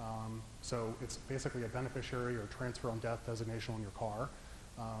 So it's basically a beneficiary or transfer on death designation on your car.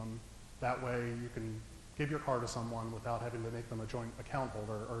 That way you can give your car to someone without having to make them a joint account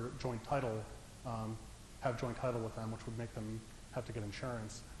holder or joint title, have joint title with them, which would make them have to get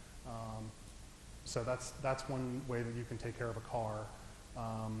insurance. So that's one way that you can take care of a car.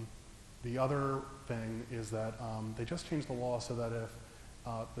 The other thing is that they just changed the law so that if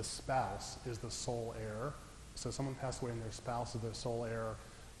the spouse is the sole heir, so someone passed away and their spouse is the sole heir,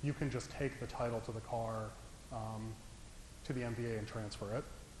 you can just take the title to the car to the MBA and transfer it.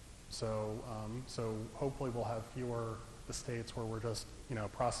 So hopefully we'll have fewer estates where we're just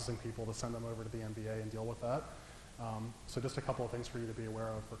processing people to send them over to the MBA and deal with that. So just a couple of things for you to be aware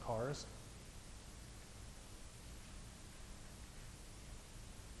of for cars.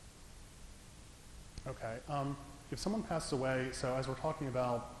 Okay. If someone passes away, so as we're talking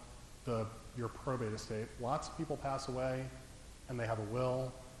about your probate estate, lots of people pass away and they have a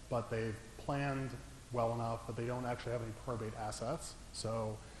will, but they've planned well enough that they don't actually have any probate assets.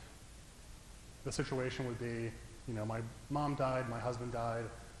 So the situation would be, my mom died, my husband died,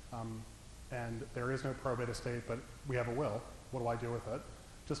 and there is no probate estate, but we have a will. What do I do with it?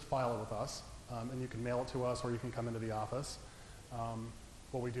 Just file it with us, and you can mail it to us or you can come into the office.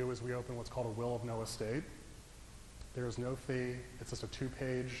 What we do is we open what's called a will of no estate. There's no fee. It's just a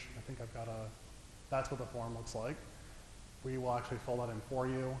 2-page, I think that's what the form looks like. We will actually fill that in for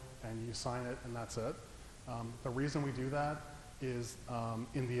you, and you sign it, and that's it. The reason we do that is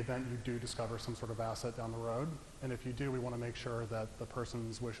in the event you do discover some sort of asset down the road, and if you do, we want to make sure that the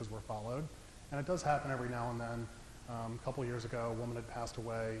person's wishes were followed. And it does happen every now and then. A couple years ago, a woman had passed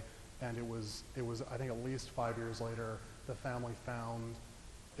away, and it was I think at least 5 years later, the family found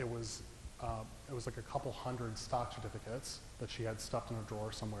it was like a couple hundred stock certificates that she had stuffed in a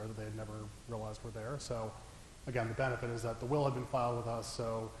drawer somewhere that they had never realized were there. So again, the benefit is that the will had been filed with us,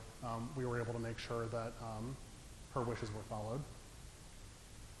 so we were able to make sure that her wishes were followed.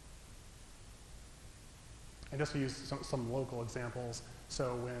 And just to use some local examples,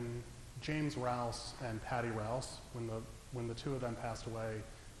 so when James Rouse and Patty Rouse, when the two of them passed away,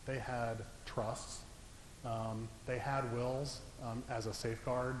 they had trusts. They had wills as a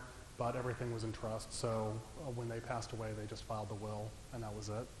safeguard, but everything was in trust. So when they passed away, they just filed the will, and that was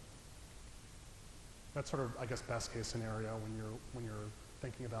it. That's sort of, I guess, best case scenario when you're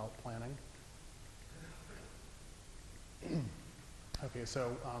thinking about planning. Okay,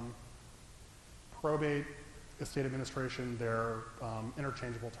 so probate, estate administration, they're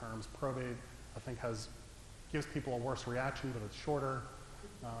interchangeable terms. Probate, I think, gives people a worse reaction, but it's shorter.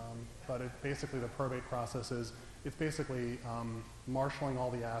 But basically the probate process is, it's basically marshaling all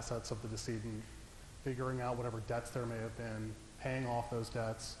the assets of the decedent, figuring out whatever debts there may have been, paying off those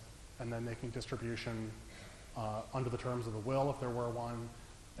debts, and then making distribution under the terms of the will if there were one,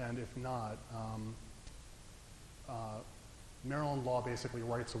 and if not, Maryland law basically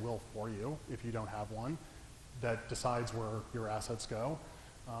writes a will for you if you don't have one that decides where your assets go.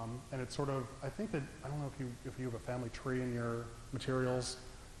 And it's sort of, I think that, I don't know if you have a family tree in your materials.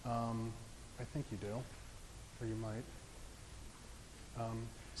 I think you do, or you might.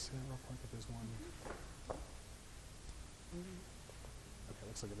 See that real quick if there's one. Okay,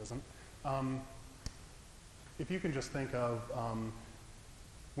 looks like it isn't. If you can just think of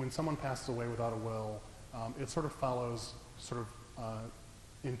when someone passes away without a will, it sort of follows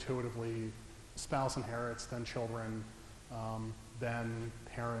intuitively. Spouse inherits, then children, then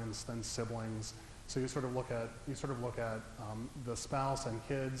parents, then siblings. So you sort of look at the spouse and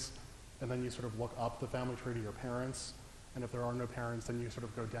kids, and then you sort of look up the family tree to your parents. And if there are no parents, then you sort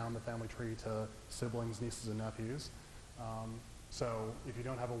of go down the family tree to siblings, nieces, and nephews. So if you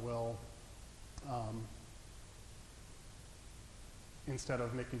don't have a will, instead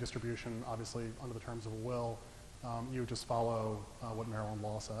of making distribution, obviously under the terms of a will, you would just follow what Maryland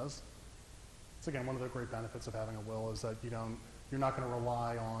law says. So again, one of the great benefits of having a will is that you're not going to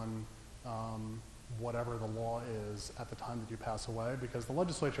rely on whatever the law is at the time that you pass away, because the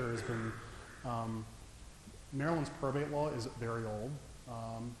legislature has been, Maryland's probate law is very old,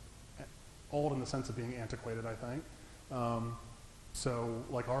 old in the sense of being antiquated, I think. So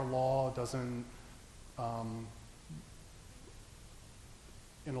like our law doesn't,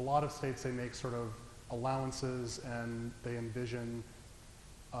 in a lot of states they make sort of allowances and they envision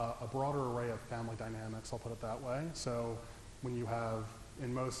a broader array of family dynamics, I'll put it that way. So when you have,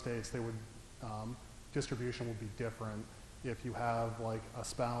 in most states, they would, distribution would be different if you have like a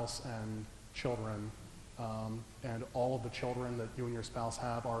spouse and children, and all of the children that you and your spouse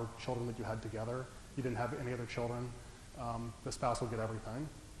have are children that you had together. You didn't have any other children. The spouse would get everything.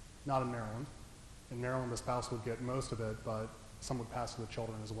 Not in Maryland. In Maryland, the spouse would get most of it, but some would pass to the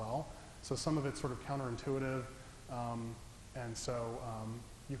children as well. So some of it's sort of counterintuitive, and so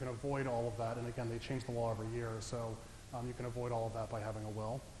you can avoid all of that. And again, they change the law every year, so you can avoid all of that by having a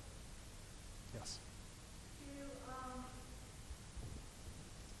will. Yes?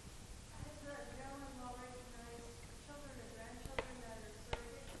 Has the Maryland law recognized children or grandchildren that are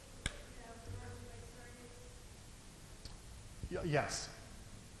surrogates, surrogated by surrogates? Yes.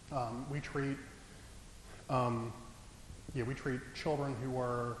 We treat children who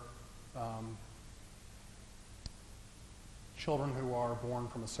are born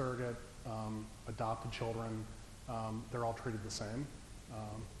from a surrogate, adopted children, they're all treated the same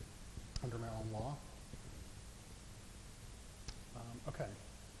under Maryland law. Okay.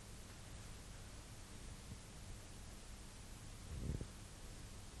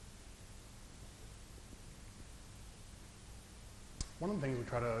 One of the things we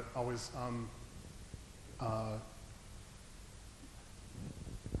try to always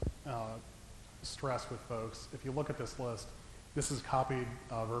stress with folks, if you look at this list, this is copied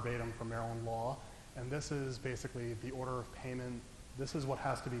verbatim from Maryland law, and this is basically the order of payment. This is what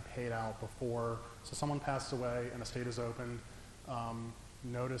has to be paid out before, so someone passed away, an estate is opened,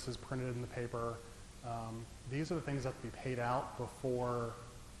 notice is printed in the paper. These are the things that have to be paid out before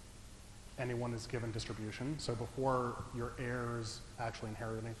anyone is given distribution, so before your heirs actually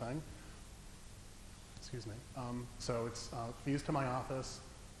inherit anything. Excuse me. So it's fees to my office,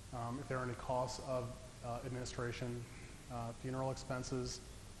 if there are any costs of administration, funeral expenses.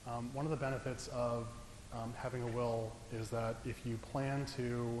 One of the benefits of having a will is that if you plan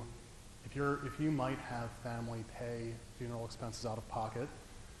to, if you might have family pay funeral expenses out of pocket,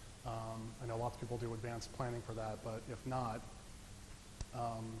 I know lots of people do advanced planning for that, but if not,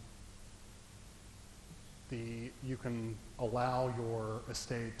 you can allow your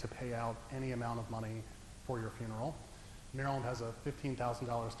estate to pay out any amount of money for your funeral. Maryland has a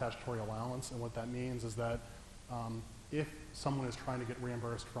 $15,000 statutory allowance, and what that means is that if someone is trying to get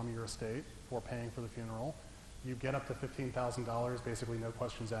reimbursed from your estate for paying for the funeral, you get up to $15,000, basically no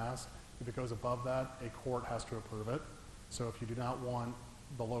questions asked. If it goes above that, a court has to approve it. So if you do not want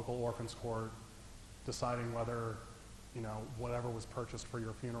the local orphans court deciding whether, whatever was purchased for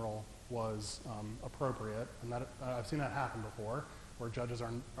your funeral was appropriate, and that I've seen that happen before, where judges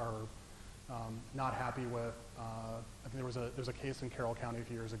are not happy with. I think there's a case in Carroll County a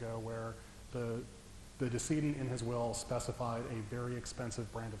few years ago where the decedent in his will specified a very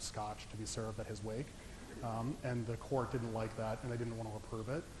expensive brand of scotch to be served at his wake, and the court didn't like that, and they didn't want to approve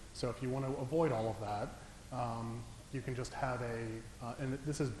it. So if you want to avoid all of that, you can just have and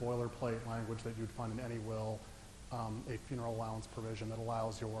this is boilerplate language that you'd find in any will, a funeral allowance provision that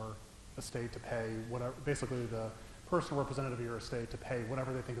allows your estate to pay whatever, basically the personal representative of your estate to pay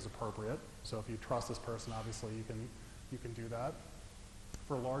whatever they think is appropriate. So if you trust this person, obviously you can do that.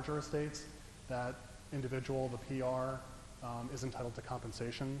 For larger estates, that individual, the PR, is entitled to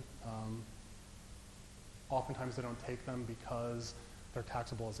compensation. Oftentimes they don't take them because they're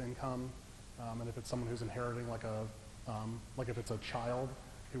taxable as income, and if it's someone who's inheriting like if it's a child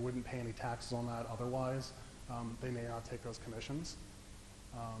who wouldn't pay any taxes on that otherwise, they may not take those commissions.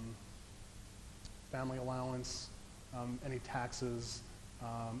 Family allowance, any taxes,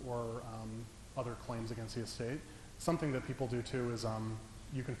 or other claims against the estate. Something that people do too is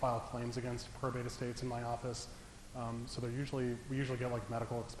you can file claims against probate estates in my office. So we usually get like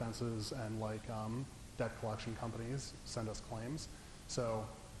medical expenses, and like debt collection companies send us claims. So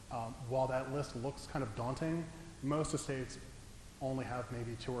while that list looks kind of daunting, most estates only have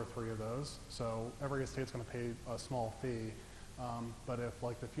maybe 2 or 3 of those. So every estate's going to pay a small fee. But if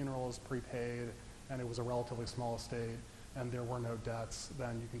like the funeral is prepaid and it was a relatively small estate and there were no debts,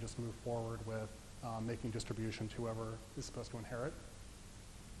 then you can just move forward with making distribution to whoever is supposed to inherit.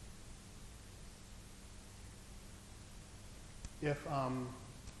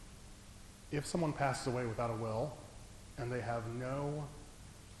 If someone passes away without a will and they have no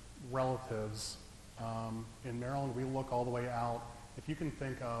relatives, in Maryland we look all the way out. If you can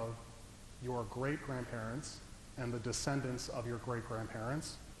think of your great-grandparents and the descendants of your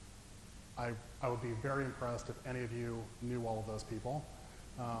great-grandparents, I would be very impressed if any of you knew all of those people,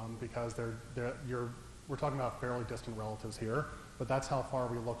 because we're talking about fairly distant relatives here, but that's how far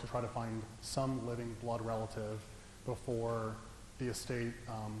we look to try to find some living blood relative before the estate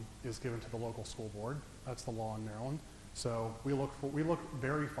is given to the local school board. That's the law in Maryland. So we look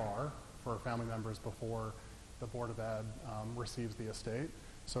very far for family members before the Board of Ed receives the estate.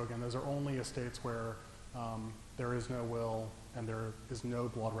 So again, those are only estates where there is no will and there is no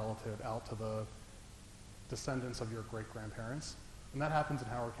blood relative out to the descendants of your great-grandparents. And that happens in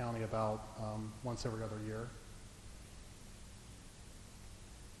Howard County about once every other year.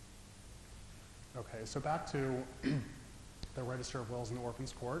 Okay, so back to the Register of Wills and the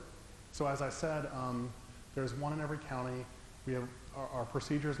Orphans Court. So as I said, there's one in every county. We have our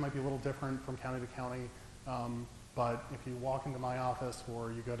procedures might be a little different from county to county, but if you walk into my office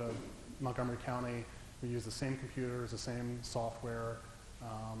or you go to Montgomery County, we use the same computers, the same software,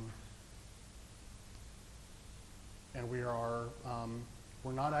 and we're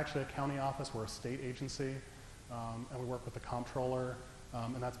not actually a county office, we're a state agency, and we work with the comptroller,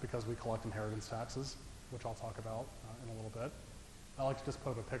 and that's because we collect inheritance taxes, which I'll talk about in a little bit. I like to just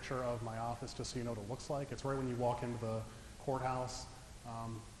put up a picture of my office just so you know what it looks like. It's right when you walk into the courthouse.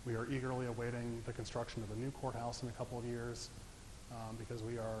 We are eagerly awaiting the construction of a new courthouse in a couple of years because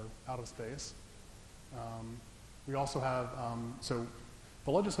we are out of space. We also have, so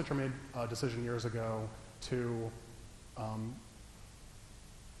the legislature made a decision years ago to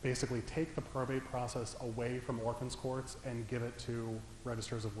basically take the probate process away from orphans courts and give it to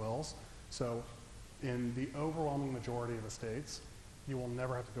registers of wills. So in the overwhelming majority of estates, you will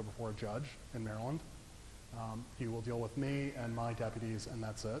never have to go before a judge in Maryland. You will deal with me and my deputies, and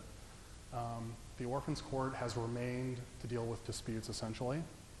that's it. The orphans court has remained to deal with disputes, essentially.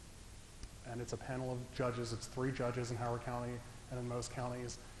 And it's a panel of judges. It's 3 judges in Howard County and in most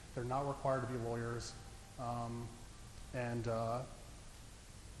counties. They're not required to be lawyers.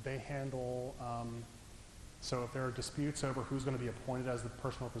 They handle, so if there are disputes over who's going to be appointed as the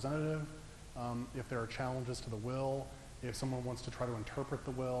personal representative, if there are challenges to the will, if someone wants to try to interpret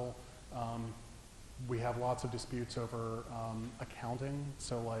the will, we have lots of disputes over accounting.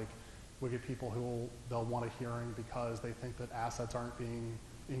 So like we get people they'll want a hearing because they think that assets aren't being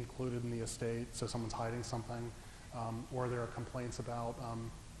included in the estate, so someone's hiding something. or there are complaints about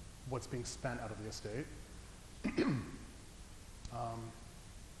what's being spent out of the estate.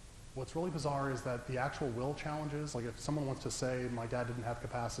 What's really bizarre is that the actual will challenges, like if someone wants to say, my dad didn't have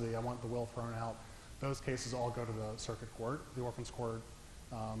capacity, I want the will thrown out, those cases all go to the circuit court. The orphans court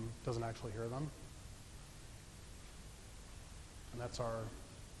doesn't actually hear them. And that's our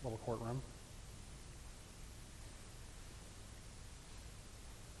little courtroom.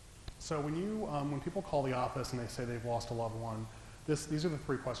 So when people call the office and they say they've lost a loved one, these are the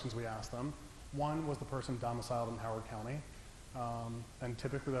three questions we ask them. One, was the person domiciled in Howard County? And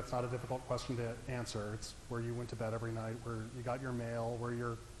typically that's not a difficult question to answer. It's where you went to bed every night, where you got your mail, where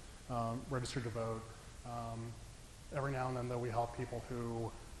you're registered to vote. Every now and then, though, we help people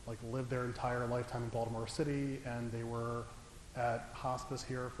who lived their entire lifetime in Baltimore City and they were at hospice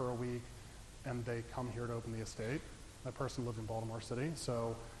here for a week and they come here to open the estate. That person lived in Baltimore City,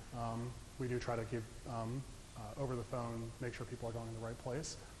 so we do try to give over the phone, make sure people are going in the right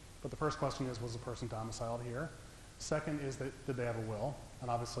place. But the first question is, was the person domiciled here? Second is, did they have a will? And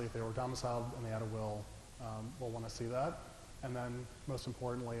obviously, if they were domiciled and they had a will, we'll want to see that. And then, most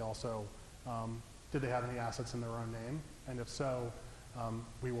importantly, also, did they have any assets in their own name? And if so,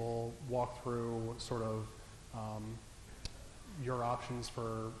 we will walk through sort of your options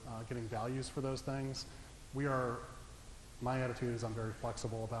for getting values for those things. My attitude is I'm very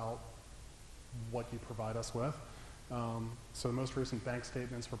flexible about what you provide us with. So the most recent bank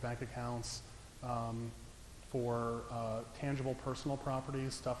statements for bank accounts, for tangible personal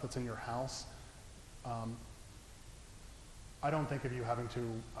properties, stuff that's in your house. I don't think of you having to,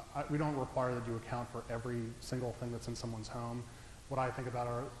 we don't require that you account for every single thing that's in someone's home. What I think about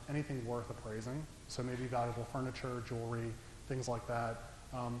are anything worth appraising. So maybe valuable furniture, jewelry, things like that,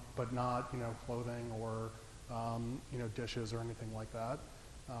 but not, clothing or, dishes or anything like that.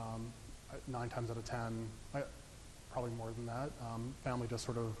 9 times out of 10, probably more than that, family just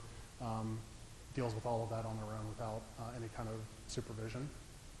sort of deals with all of that on their own without any kind of supervision.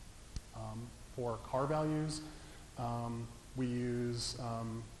 For car values, we use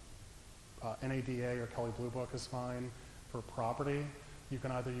NADA or Kelley Blue Book is fine. For property, you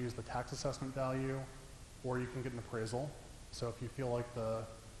can either use the tax assessment value or you can get an appraisal. So if you feel like the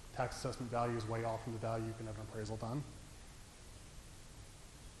tax assessment value is way off from the value, you can have an appraisal done.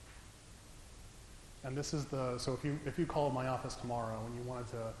 And this is so if you called my office tomorrow and you wanted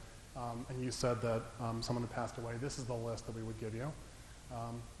to, and you said that someone had passed away, this is the list that we would give you.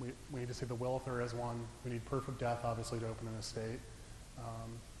 We need to see the will if there is one. We need proof of death, obviously, to open an estate.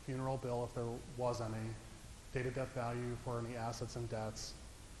 Funeral bill if there was any. Date of death value for any assets and debts.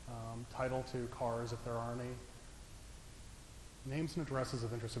 Title to cars if there are any. Names and addresses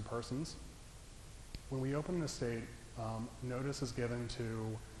of interested persons. When we open an estate, notice is given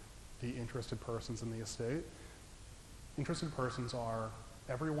to the interested persons in the estate. Interested persons are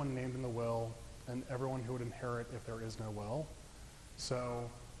everyone named in the will and everyone who would inherit if there is no will. So,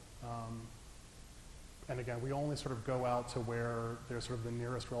 and again, we only sort of go out to where there's sort of the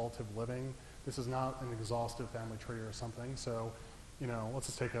nearest relative living. This is not an exhaustive family tree or something. So, let's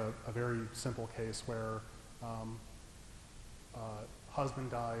just take a very simple case where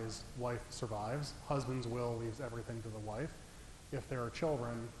husband dies, wife survives. Husband's will leaves everything to the wife. If there are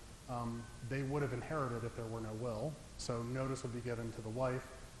children, they would have inherited if there were no will. So notice would be given to the wife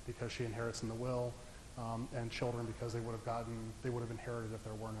because she inherits in the will, and children because they would have inherited if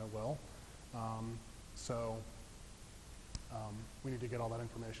there were no will. We need to get all that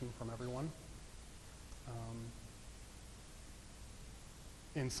information from everyone.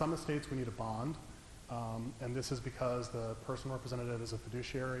 In some estates, we need a bond, and this is because the personal representative is a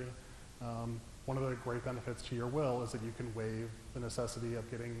fiduciary. One of the great benefits to your will is that you can waive the necessity of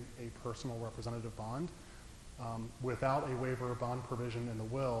getting a personal representative bond. Without a waiver of bond provision in the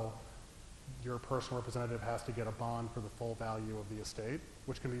will, your personal representative has to get a bond for the full value of the estate,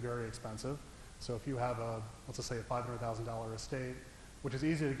 which can be very expensive. So if you have let's just say a $500,000 estate, which is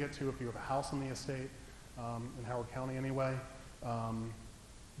easy to get to if you have a house on the estate, in Howard County anyway,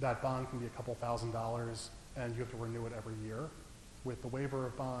 that bond can be a couple $1,000s and you have to renew it every year. With the waiver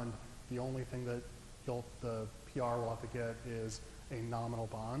of bond, the only thing that the PR will have to get is a nominal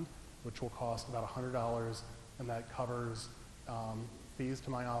bond, which will cost about $100, and that covers fees to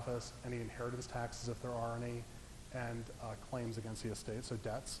my office, any inheritance taxes if there are any, and claims against the estate, so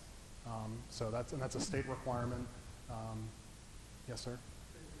debts. So that's a state requirement. Yes, sir? Is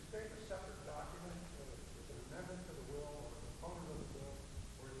the estate a separate document? Is it an amendment to the will or a component of the will,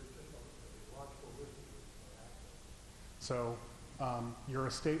 or is it just a logical list of assets? So your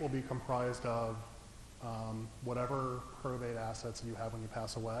estate will be comprised of whatever probate assets you have when you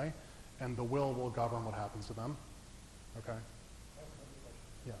pass away, and the will govern what happens to them. Okay?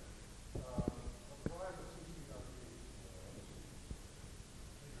 Yeah.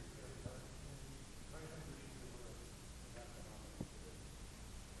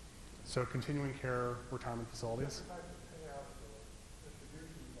 So continuing care retirement facilities?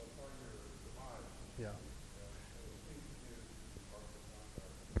 Yeah.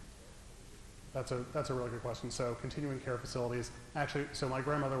 That's a really good question. So continuing care facilities, actually, so my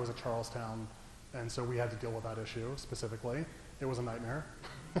grandmother was at Charlestown, and so we had to deal with that issue specifically. It was a nightmare.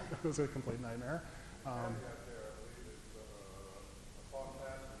 It was a complete nightmare.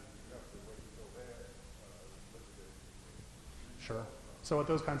 Sure. So at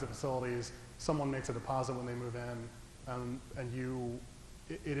those kinds of facilities, someone makes a deposit when they move in, and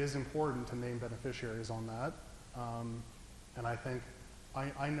it is important to name beneficiaries on that. And I think,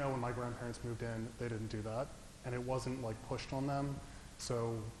 I know when my grandparents moved in, they didn't do that, and it wasn't like pushed on them.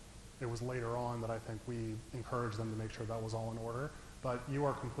 So it was later on that I think we encouraged them to make sure that was all in order. But they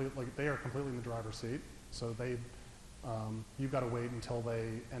are completely in the driver's seat. So you've got to wait until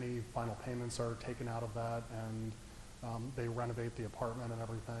any final payments are taken out of that, and they renovate the apartment and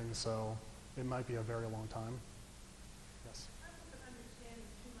everything. So it might be a very long time. Yes.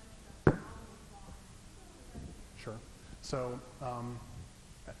 Sure. So,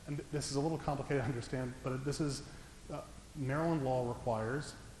 and this is a little complicated to understand, but Maryland law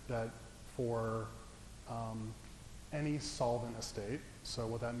requires that for any solvent estate, so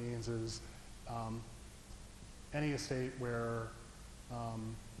what that means is any estate where,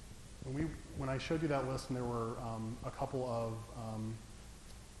 when I showed you that list and there were a couple of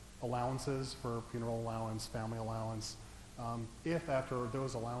allowances for funeral allowance, family allowance, if after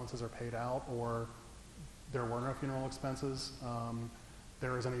those allowances are paid out or there were no funeral expenses,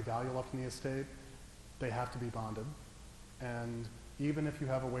 there is any value left in the estate, they have to be bonded. And even if you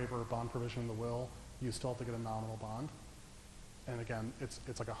have a waiver or bond provision in the will, you still have to get a nominal bond. And again, it's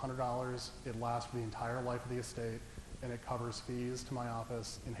like $100. It lasts for the entire life of the estate, and it covers fees to my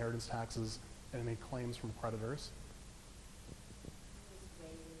office, inheritance taxes, and any claims from creditors.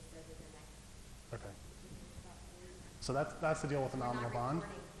 Okay. So that's the deal with the nominal bond.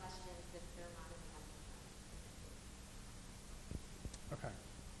 Okay.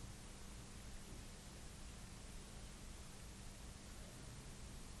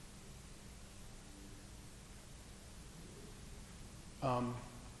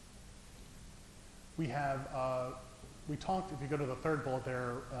 We talked, if you go to the third bullet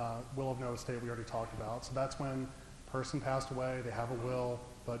there, will of no estate we already talked about. So that's when person passed away, they have a will,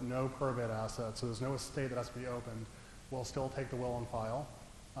 but no probate assets, so there's no estate that has to be opened. We'll still take the will on file,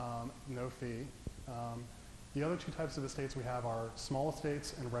 no fee. The other two types of estates we have are small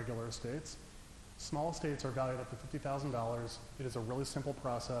estates and regular estates. Small estates are valued up to $50,000. It is a really simple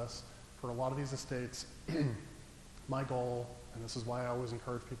process. For a lot of these estates, my goal, and this is why I always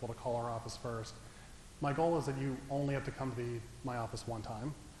encourage people to call our office first, my goal is that you only have to come to my office one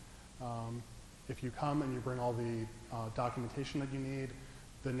time. If you come and you bring all the documentation that you need,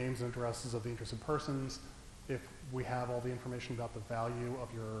 the names and addresses of the interested persons, if we have all the information about the value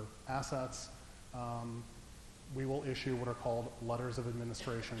of your assets, we will issue what are called letters of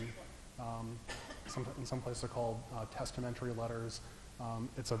administration. In some places they're called testamentary letters.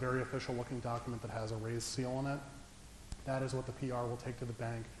 It's a very official looking document that has a raised seal on it. That is what the PR will take to the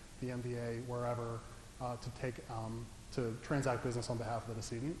bank, the MBA, wherever, to transact business on behalf of the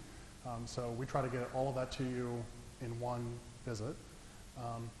decedent. So we try to get all of that to you in one visit.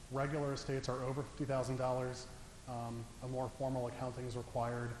 Regular estates are over $50,000. A more formal accounting is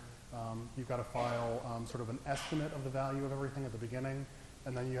required. You've got to file sort of an estimate of the value of everything at the beginning,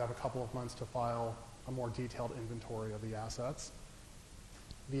 and then you have a couple of months to file a more detailed inventory of the assets.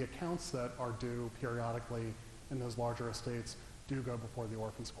 The accounts that are due periodically in those larger estates do go before the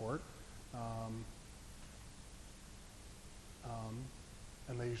orphans court.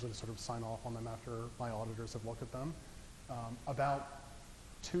 And they usually sort of sign off on them after my auditors have looked at them. About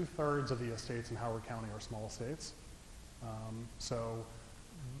 2/3 of the estates in Howard County are small estates. So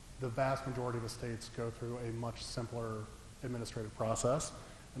the vast majority of estates go through a much simpler administrative process.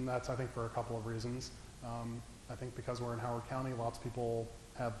 And that's, I think, for a couple of reasons. I think because we're in Howard County, lots of people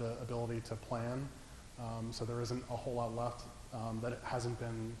have the ability to plan. So there isn't a whole lot left that hasn't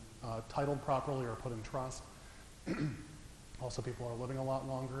been titled properly or put in trust. Also, people are living a lot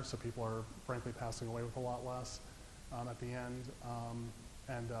longer, so people are frankly passing away with a lot less at the end.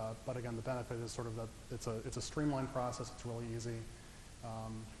 But again, the benefit is sort of that it's a streamlined process. It's really easy,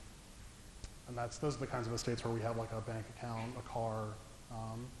 and those are the kinds of estates where we have like a bank account, a car.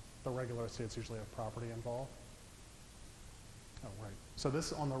 The regular estates usually have property involved. Oh, right. So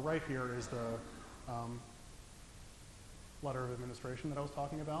this on the right here is letter of administration that I was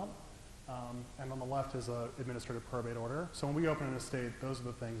talking about. And on the left is a administrative probate order. So when we open an estate, those are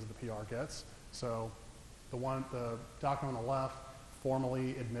the things that the PR gets. So the document on the left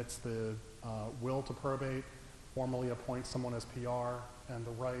formally admits the will to probate, formally appoints someone as PR, and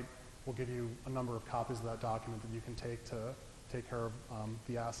the right will give you a number of copies of that document that you can take to take care of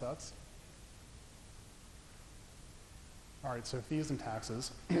the assets. All right, so fees and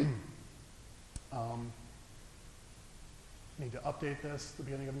taxes. Need to update this at the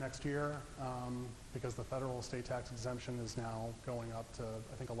beginning of next year because the federal estate tax exemption is now going up to,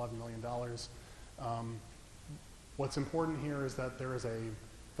 I think, $11 million. What's important here is that there is a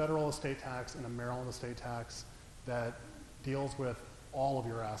federal estate tax and a Maryland estate tax that deals with all of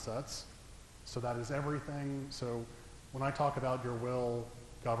your assets. So that is everything. So when I talk about your will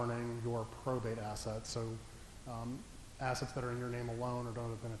governing your probate assets, so assets that are in your name alone or don't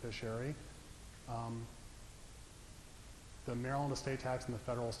have a beneficiary, the Maryland estate tax and the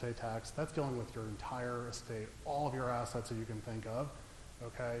federal estate tax, that's dealing with your entire estate, all of your assets that you can think of,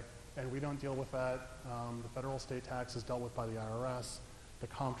 okay? And we don't deal with that. The federal estate tax is dealt with by the IRS. The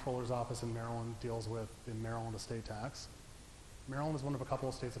comptroller's office in Maryland deals with the Maryland estate tax. Maryland is one of a couple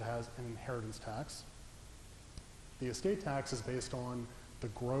of states that has an inheritance tax. The estate tax is based on the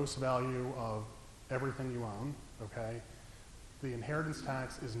gross value of everything you own, okay? The inheritance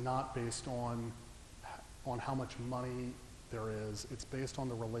tax is not based on how much money there is. It's based on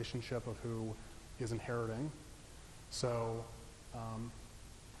the relationship of who is inheriting. So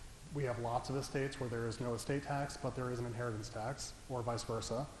we have lots of estates where there is no estate tax, but there is an inheritance tax, or vice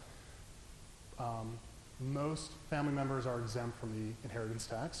versa. Most family members are exempt from the inheritance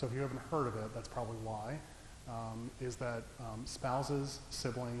tax, so if you haven't heard of it, that's probably why, is that spouses,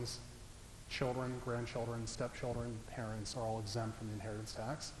 siblings, children, grandchildren, stepchildren, parents are all exempt from the inheritance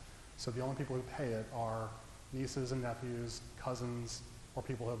tax. So the only people who pay it are nieces and nephews, cousins, or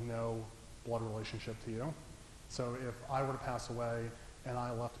people who have no blood relationship to you. So if I were to pass away and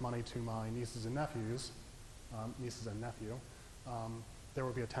I left money to my nieces and nephew, there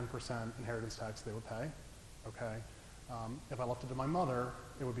would be a 10% inheritance tax they would pay, okay? If I left it to my mother,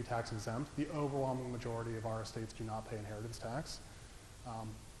 it would be tax exempt. The overwhelming majority of our estates do not pay inheritance tax.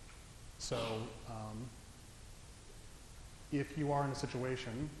 If you are in a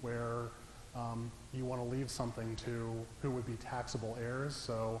situation where you want to leave something to who would be taxable heirs,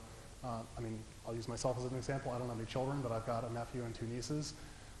 so I mean, I'll use myself as an example. I don't have any children, but I've got a nephew and 2 nieces.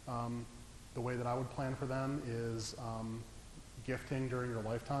 The way that I would plan for them is gifting during your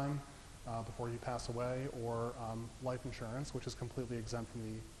lifetime before you pass away, or life insurance, which is completely exempt from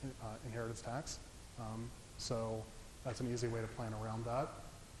the inheritance tax. So that's an easy way to plan around that.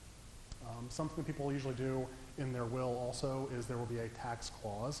 Something people usually do in their will also is there will be a tax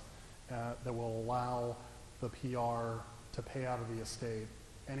clause that will allow the PR to pay out of the estate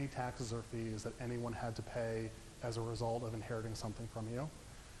any taxes or fees that anyone had to pay as a result of inheriting something from you.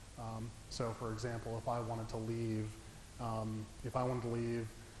 So for example, if I wanted to leave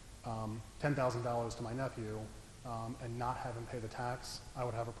 $10,000 to my nephew and not have him pay the tax, I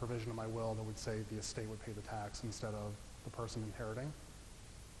would have a provision in my will that would say the estate would pay the tax instead of the person inheriting.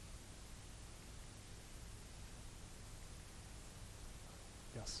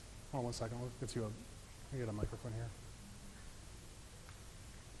 Yes. Hold on 1 second. Let me get a microphone here.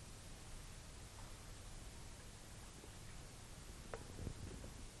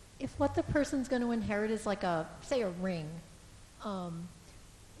 If what the person's going to inherit is like say a ring,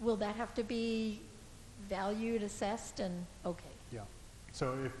 will that have to be valued, assessed, and okay? Yeah.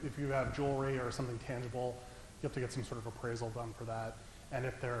 So if you have jewelry or something tangible, you have to get some sort of appraisal done for that. And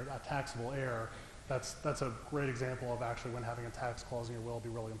if they're a taxable heir, that's a great example of actually when having a tax clause in your will be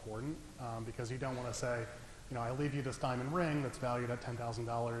really important, because you don't want to say, you know, I leave you this diamond ring that's valued at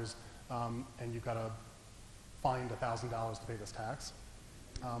 $10,000, and you've got to find $1,000 to pay this tax.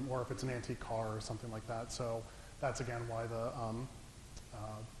 Or if it's an antique car or something like that. So that's again why the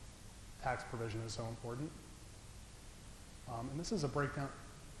tax provision is so important. And this is a breakdown.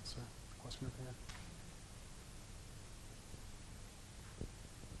 Sir, question over here.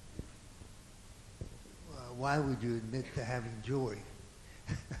 Why would you admit to having jewelry?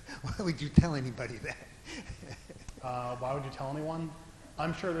 Why would you tell anybody that? Why would you tell anyone?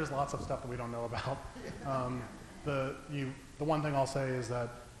 I'm sure there's lots of stuff that we don't know about. The one thing I'll say is that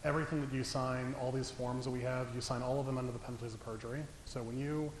everything that you sign, all these forms that we have, you sign all of them under the penalties of perjury. So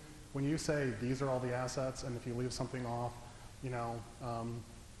when you say these are all the assets, and if you leave something off, you know,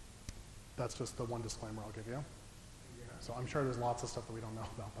 that's just the one disclaimer I'll give you. So I'm sure there's lots of stuff that we don't know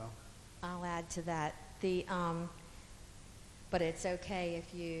about, though. I'll add to that. But it's okay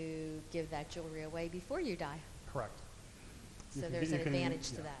if you give that jewelry away before you die. Correct. So there's an advantage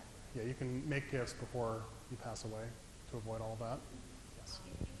to that. Yeah, you can make gifts before you pass away to avoid all of that. Yes.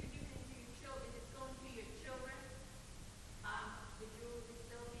 If you're giving it to your children, if it's going to your children, the jewelry would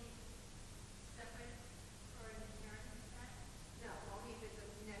still be separate for an inheritance tax? No, only if it's a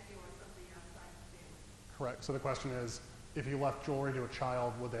nephew or something outside the family. Correct. So the question is, if you left jewelry to a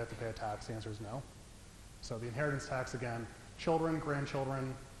child, would they have to pay a tax? The answer is no. So the inheritance tax, again, children,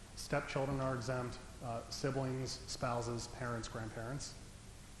 grandchildren, stepchildren are exempt, siblings, spouses, parents, grandparents.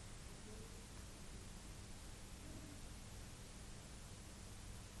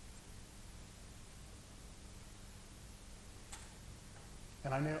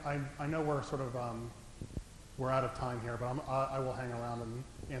 And I know we're sort of, we're out of time here, but I will hang around and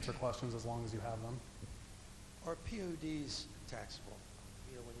answer questions as long as you have them. Are PODs taxable?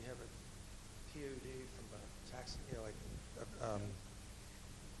 You know, when you have a POD from a tax, you know, like a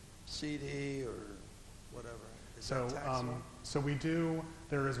CD or whatever, is that taxable? So we do,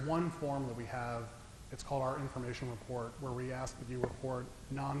 there is one form that we have, it's called our information report, where we ask that you report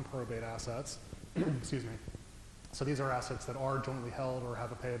non-probate assets, excuse me. So these are assets that are jointly held or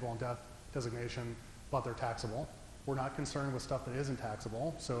have a payable on death designation, but they're taxable. We're not concerned with stuff that isn't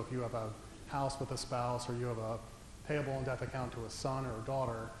taxable. So if you have a house with a spouse or you have a payable on death account to a son or a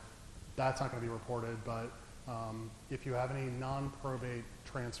daughter, that's not going to be reported. But if you have any non-probate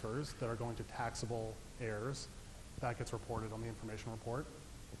transfers that are going to taxable heirs, that gets reported on the information report.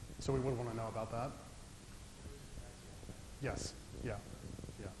 So we would want to know about that. Yes. Yeah.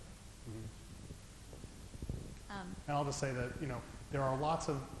 Yeah. Mm-hmm. And I'll just say that, you know, there are lots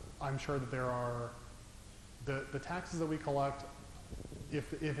of, I'm sure that there are, the taxes that we collect,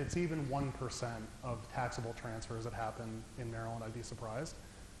 if it's even 1% of taxable transfers that happen in Maryland, I'd be surprised,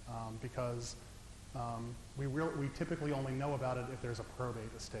 because we typically only know about it if there's a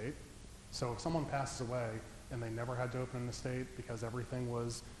probate estate. So if someone passes away and they never had to open an estate because everything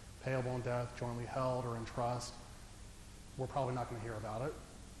was payable in death, jointly held, or in trust, we're probably not going to hear about it.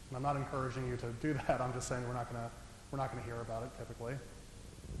 And I'm not encouraging you to do that. I'm just saying we're not going to hear about it typically.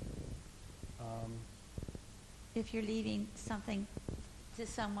 If you're leaving something to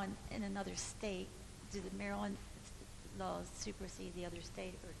someone in another state, do the Maryland laws supersede the other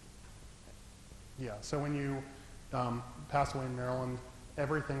state? Or? Yeah. So when you pass away in Maryland,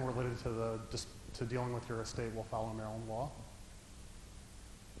 everything related to dealing with your estate will follow Maryland law.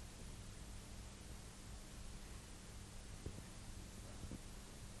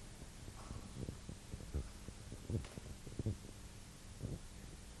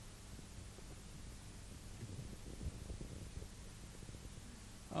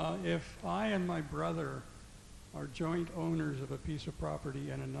 If I and my brother are joint owners of a piece of property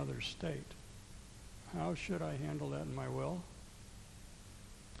in another state, how should I handle that in my will?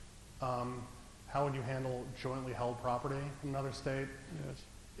 How would you handle jointly held property in another state?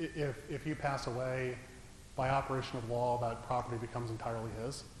 Yes. If you pass away, by operation of law, that property becomes entirely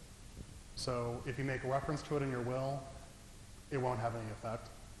his. So if you make reference to it in your will, it won't have any effect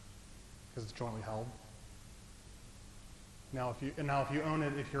because it's jointly held. Now, if you own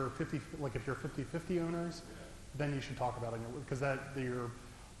it, if you're 50-50 owners, then you should talk about it in your, because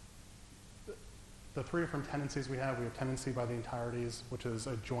the three different tenancies we have tenancy by the entireties, which is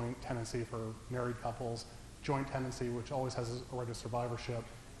a joint tenancy for married couples, joint tenancy, which always has a right of survivorship,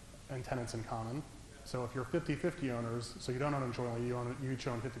 and tenants in common. So if you're 50-50 owners, so you don't own it jointly, you each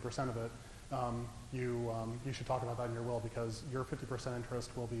own 50% of it, you should talk about that in your will because your 50%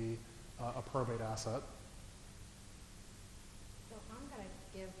 interest will be a probate asset. So I'm going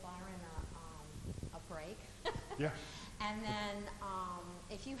to give Byron a break. Yeah. And then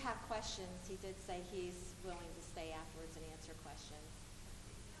if you have questions, he did say he's willing to stay afterwards and answer questions.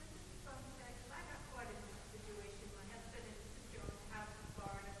 I got caught in this situation. My husband and sister owned a house in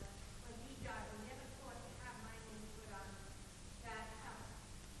Florida. When he died, we never thought to have my name put on that house.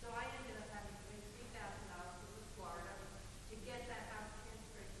 So I ended up having to pay $3,000 to Florida to get that house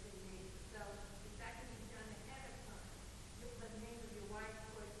transferred to the name. So if that can be done ahead of time, you put the name of your wife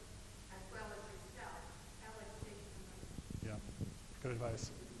put as well as yourself. That would save some money. Yeah. Good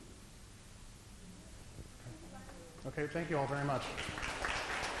advice. Okay, thank you all very much.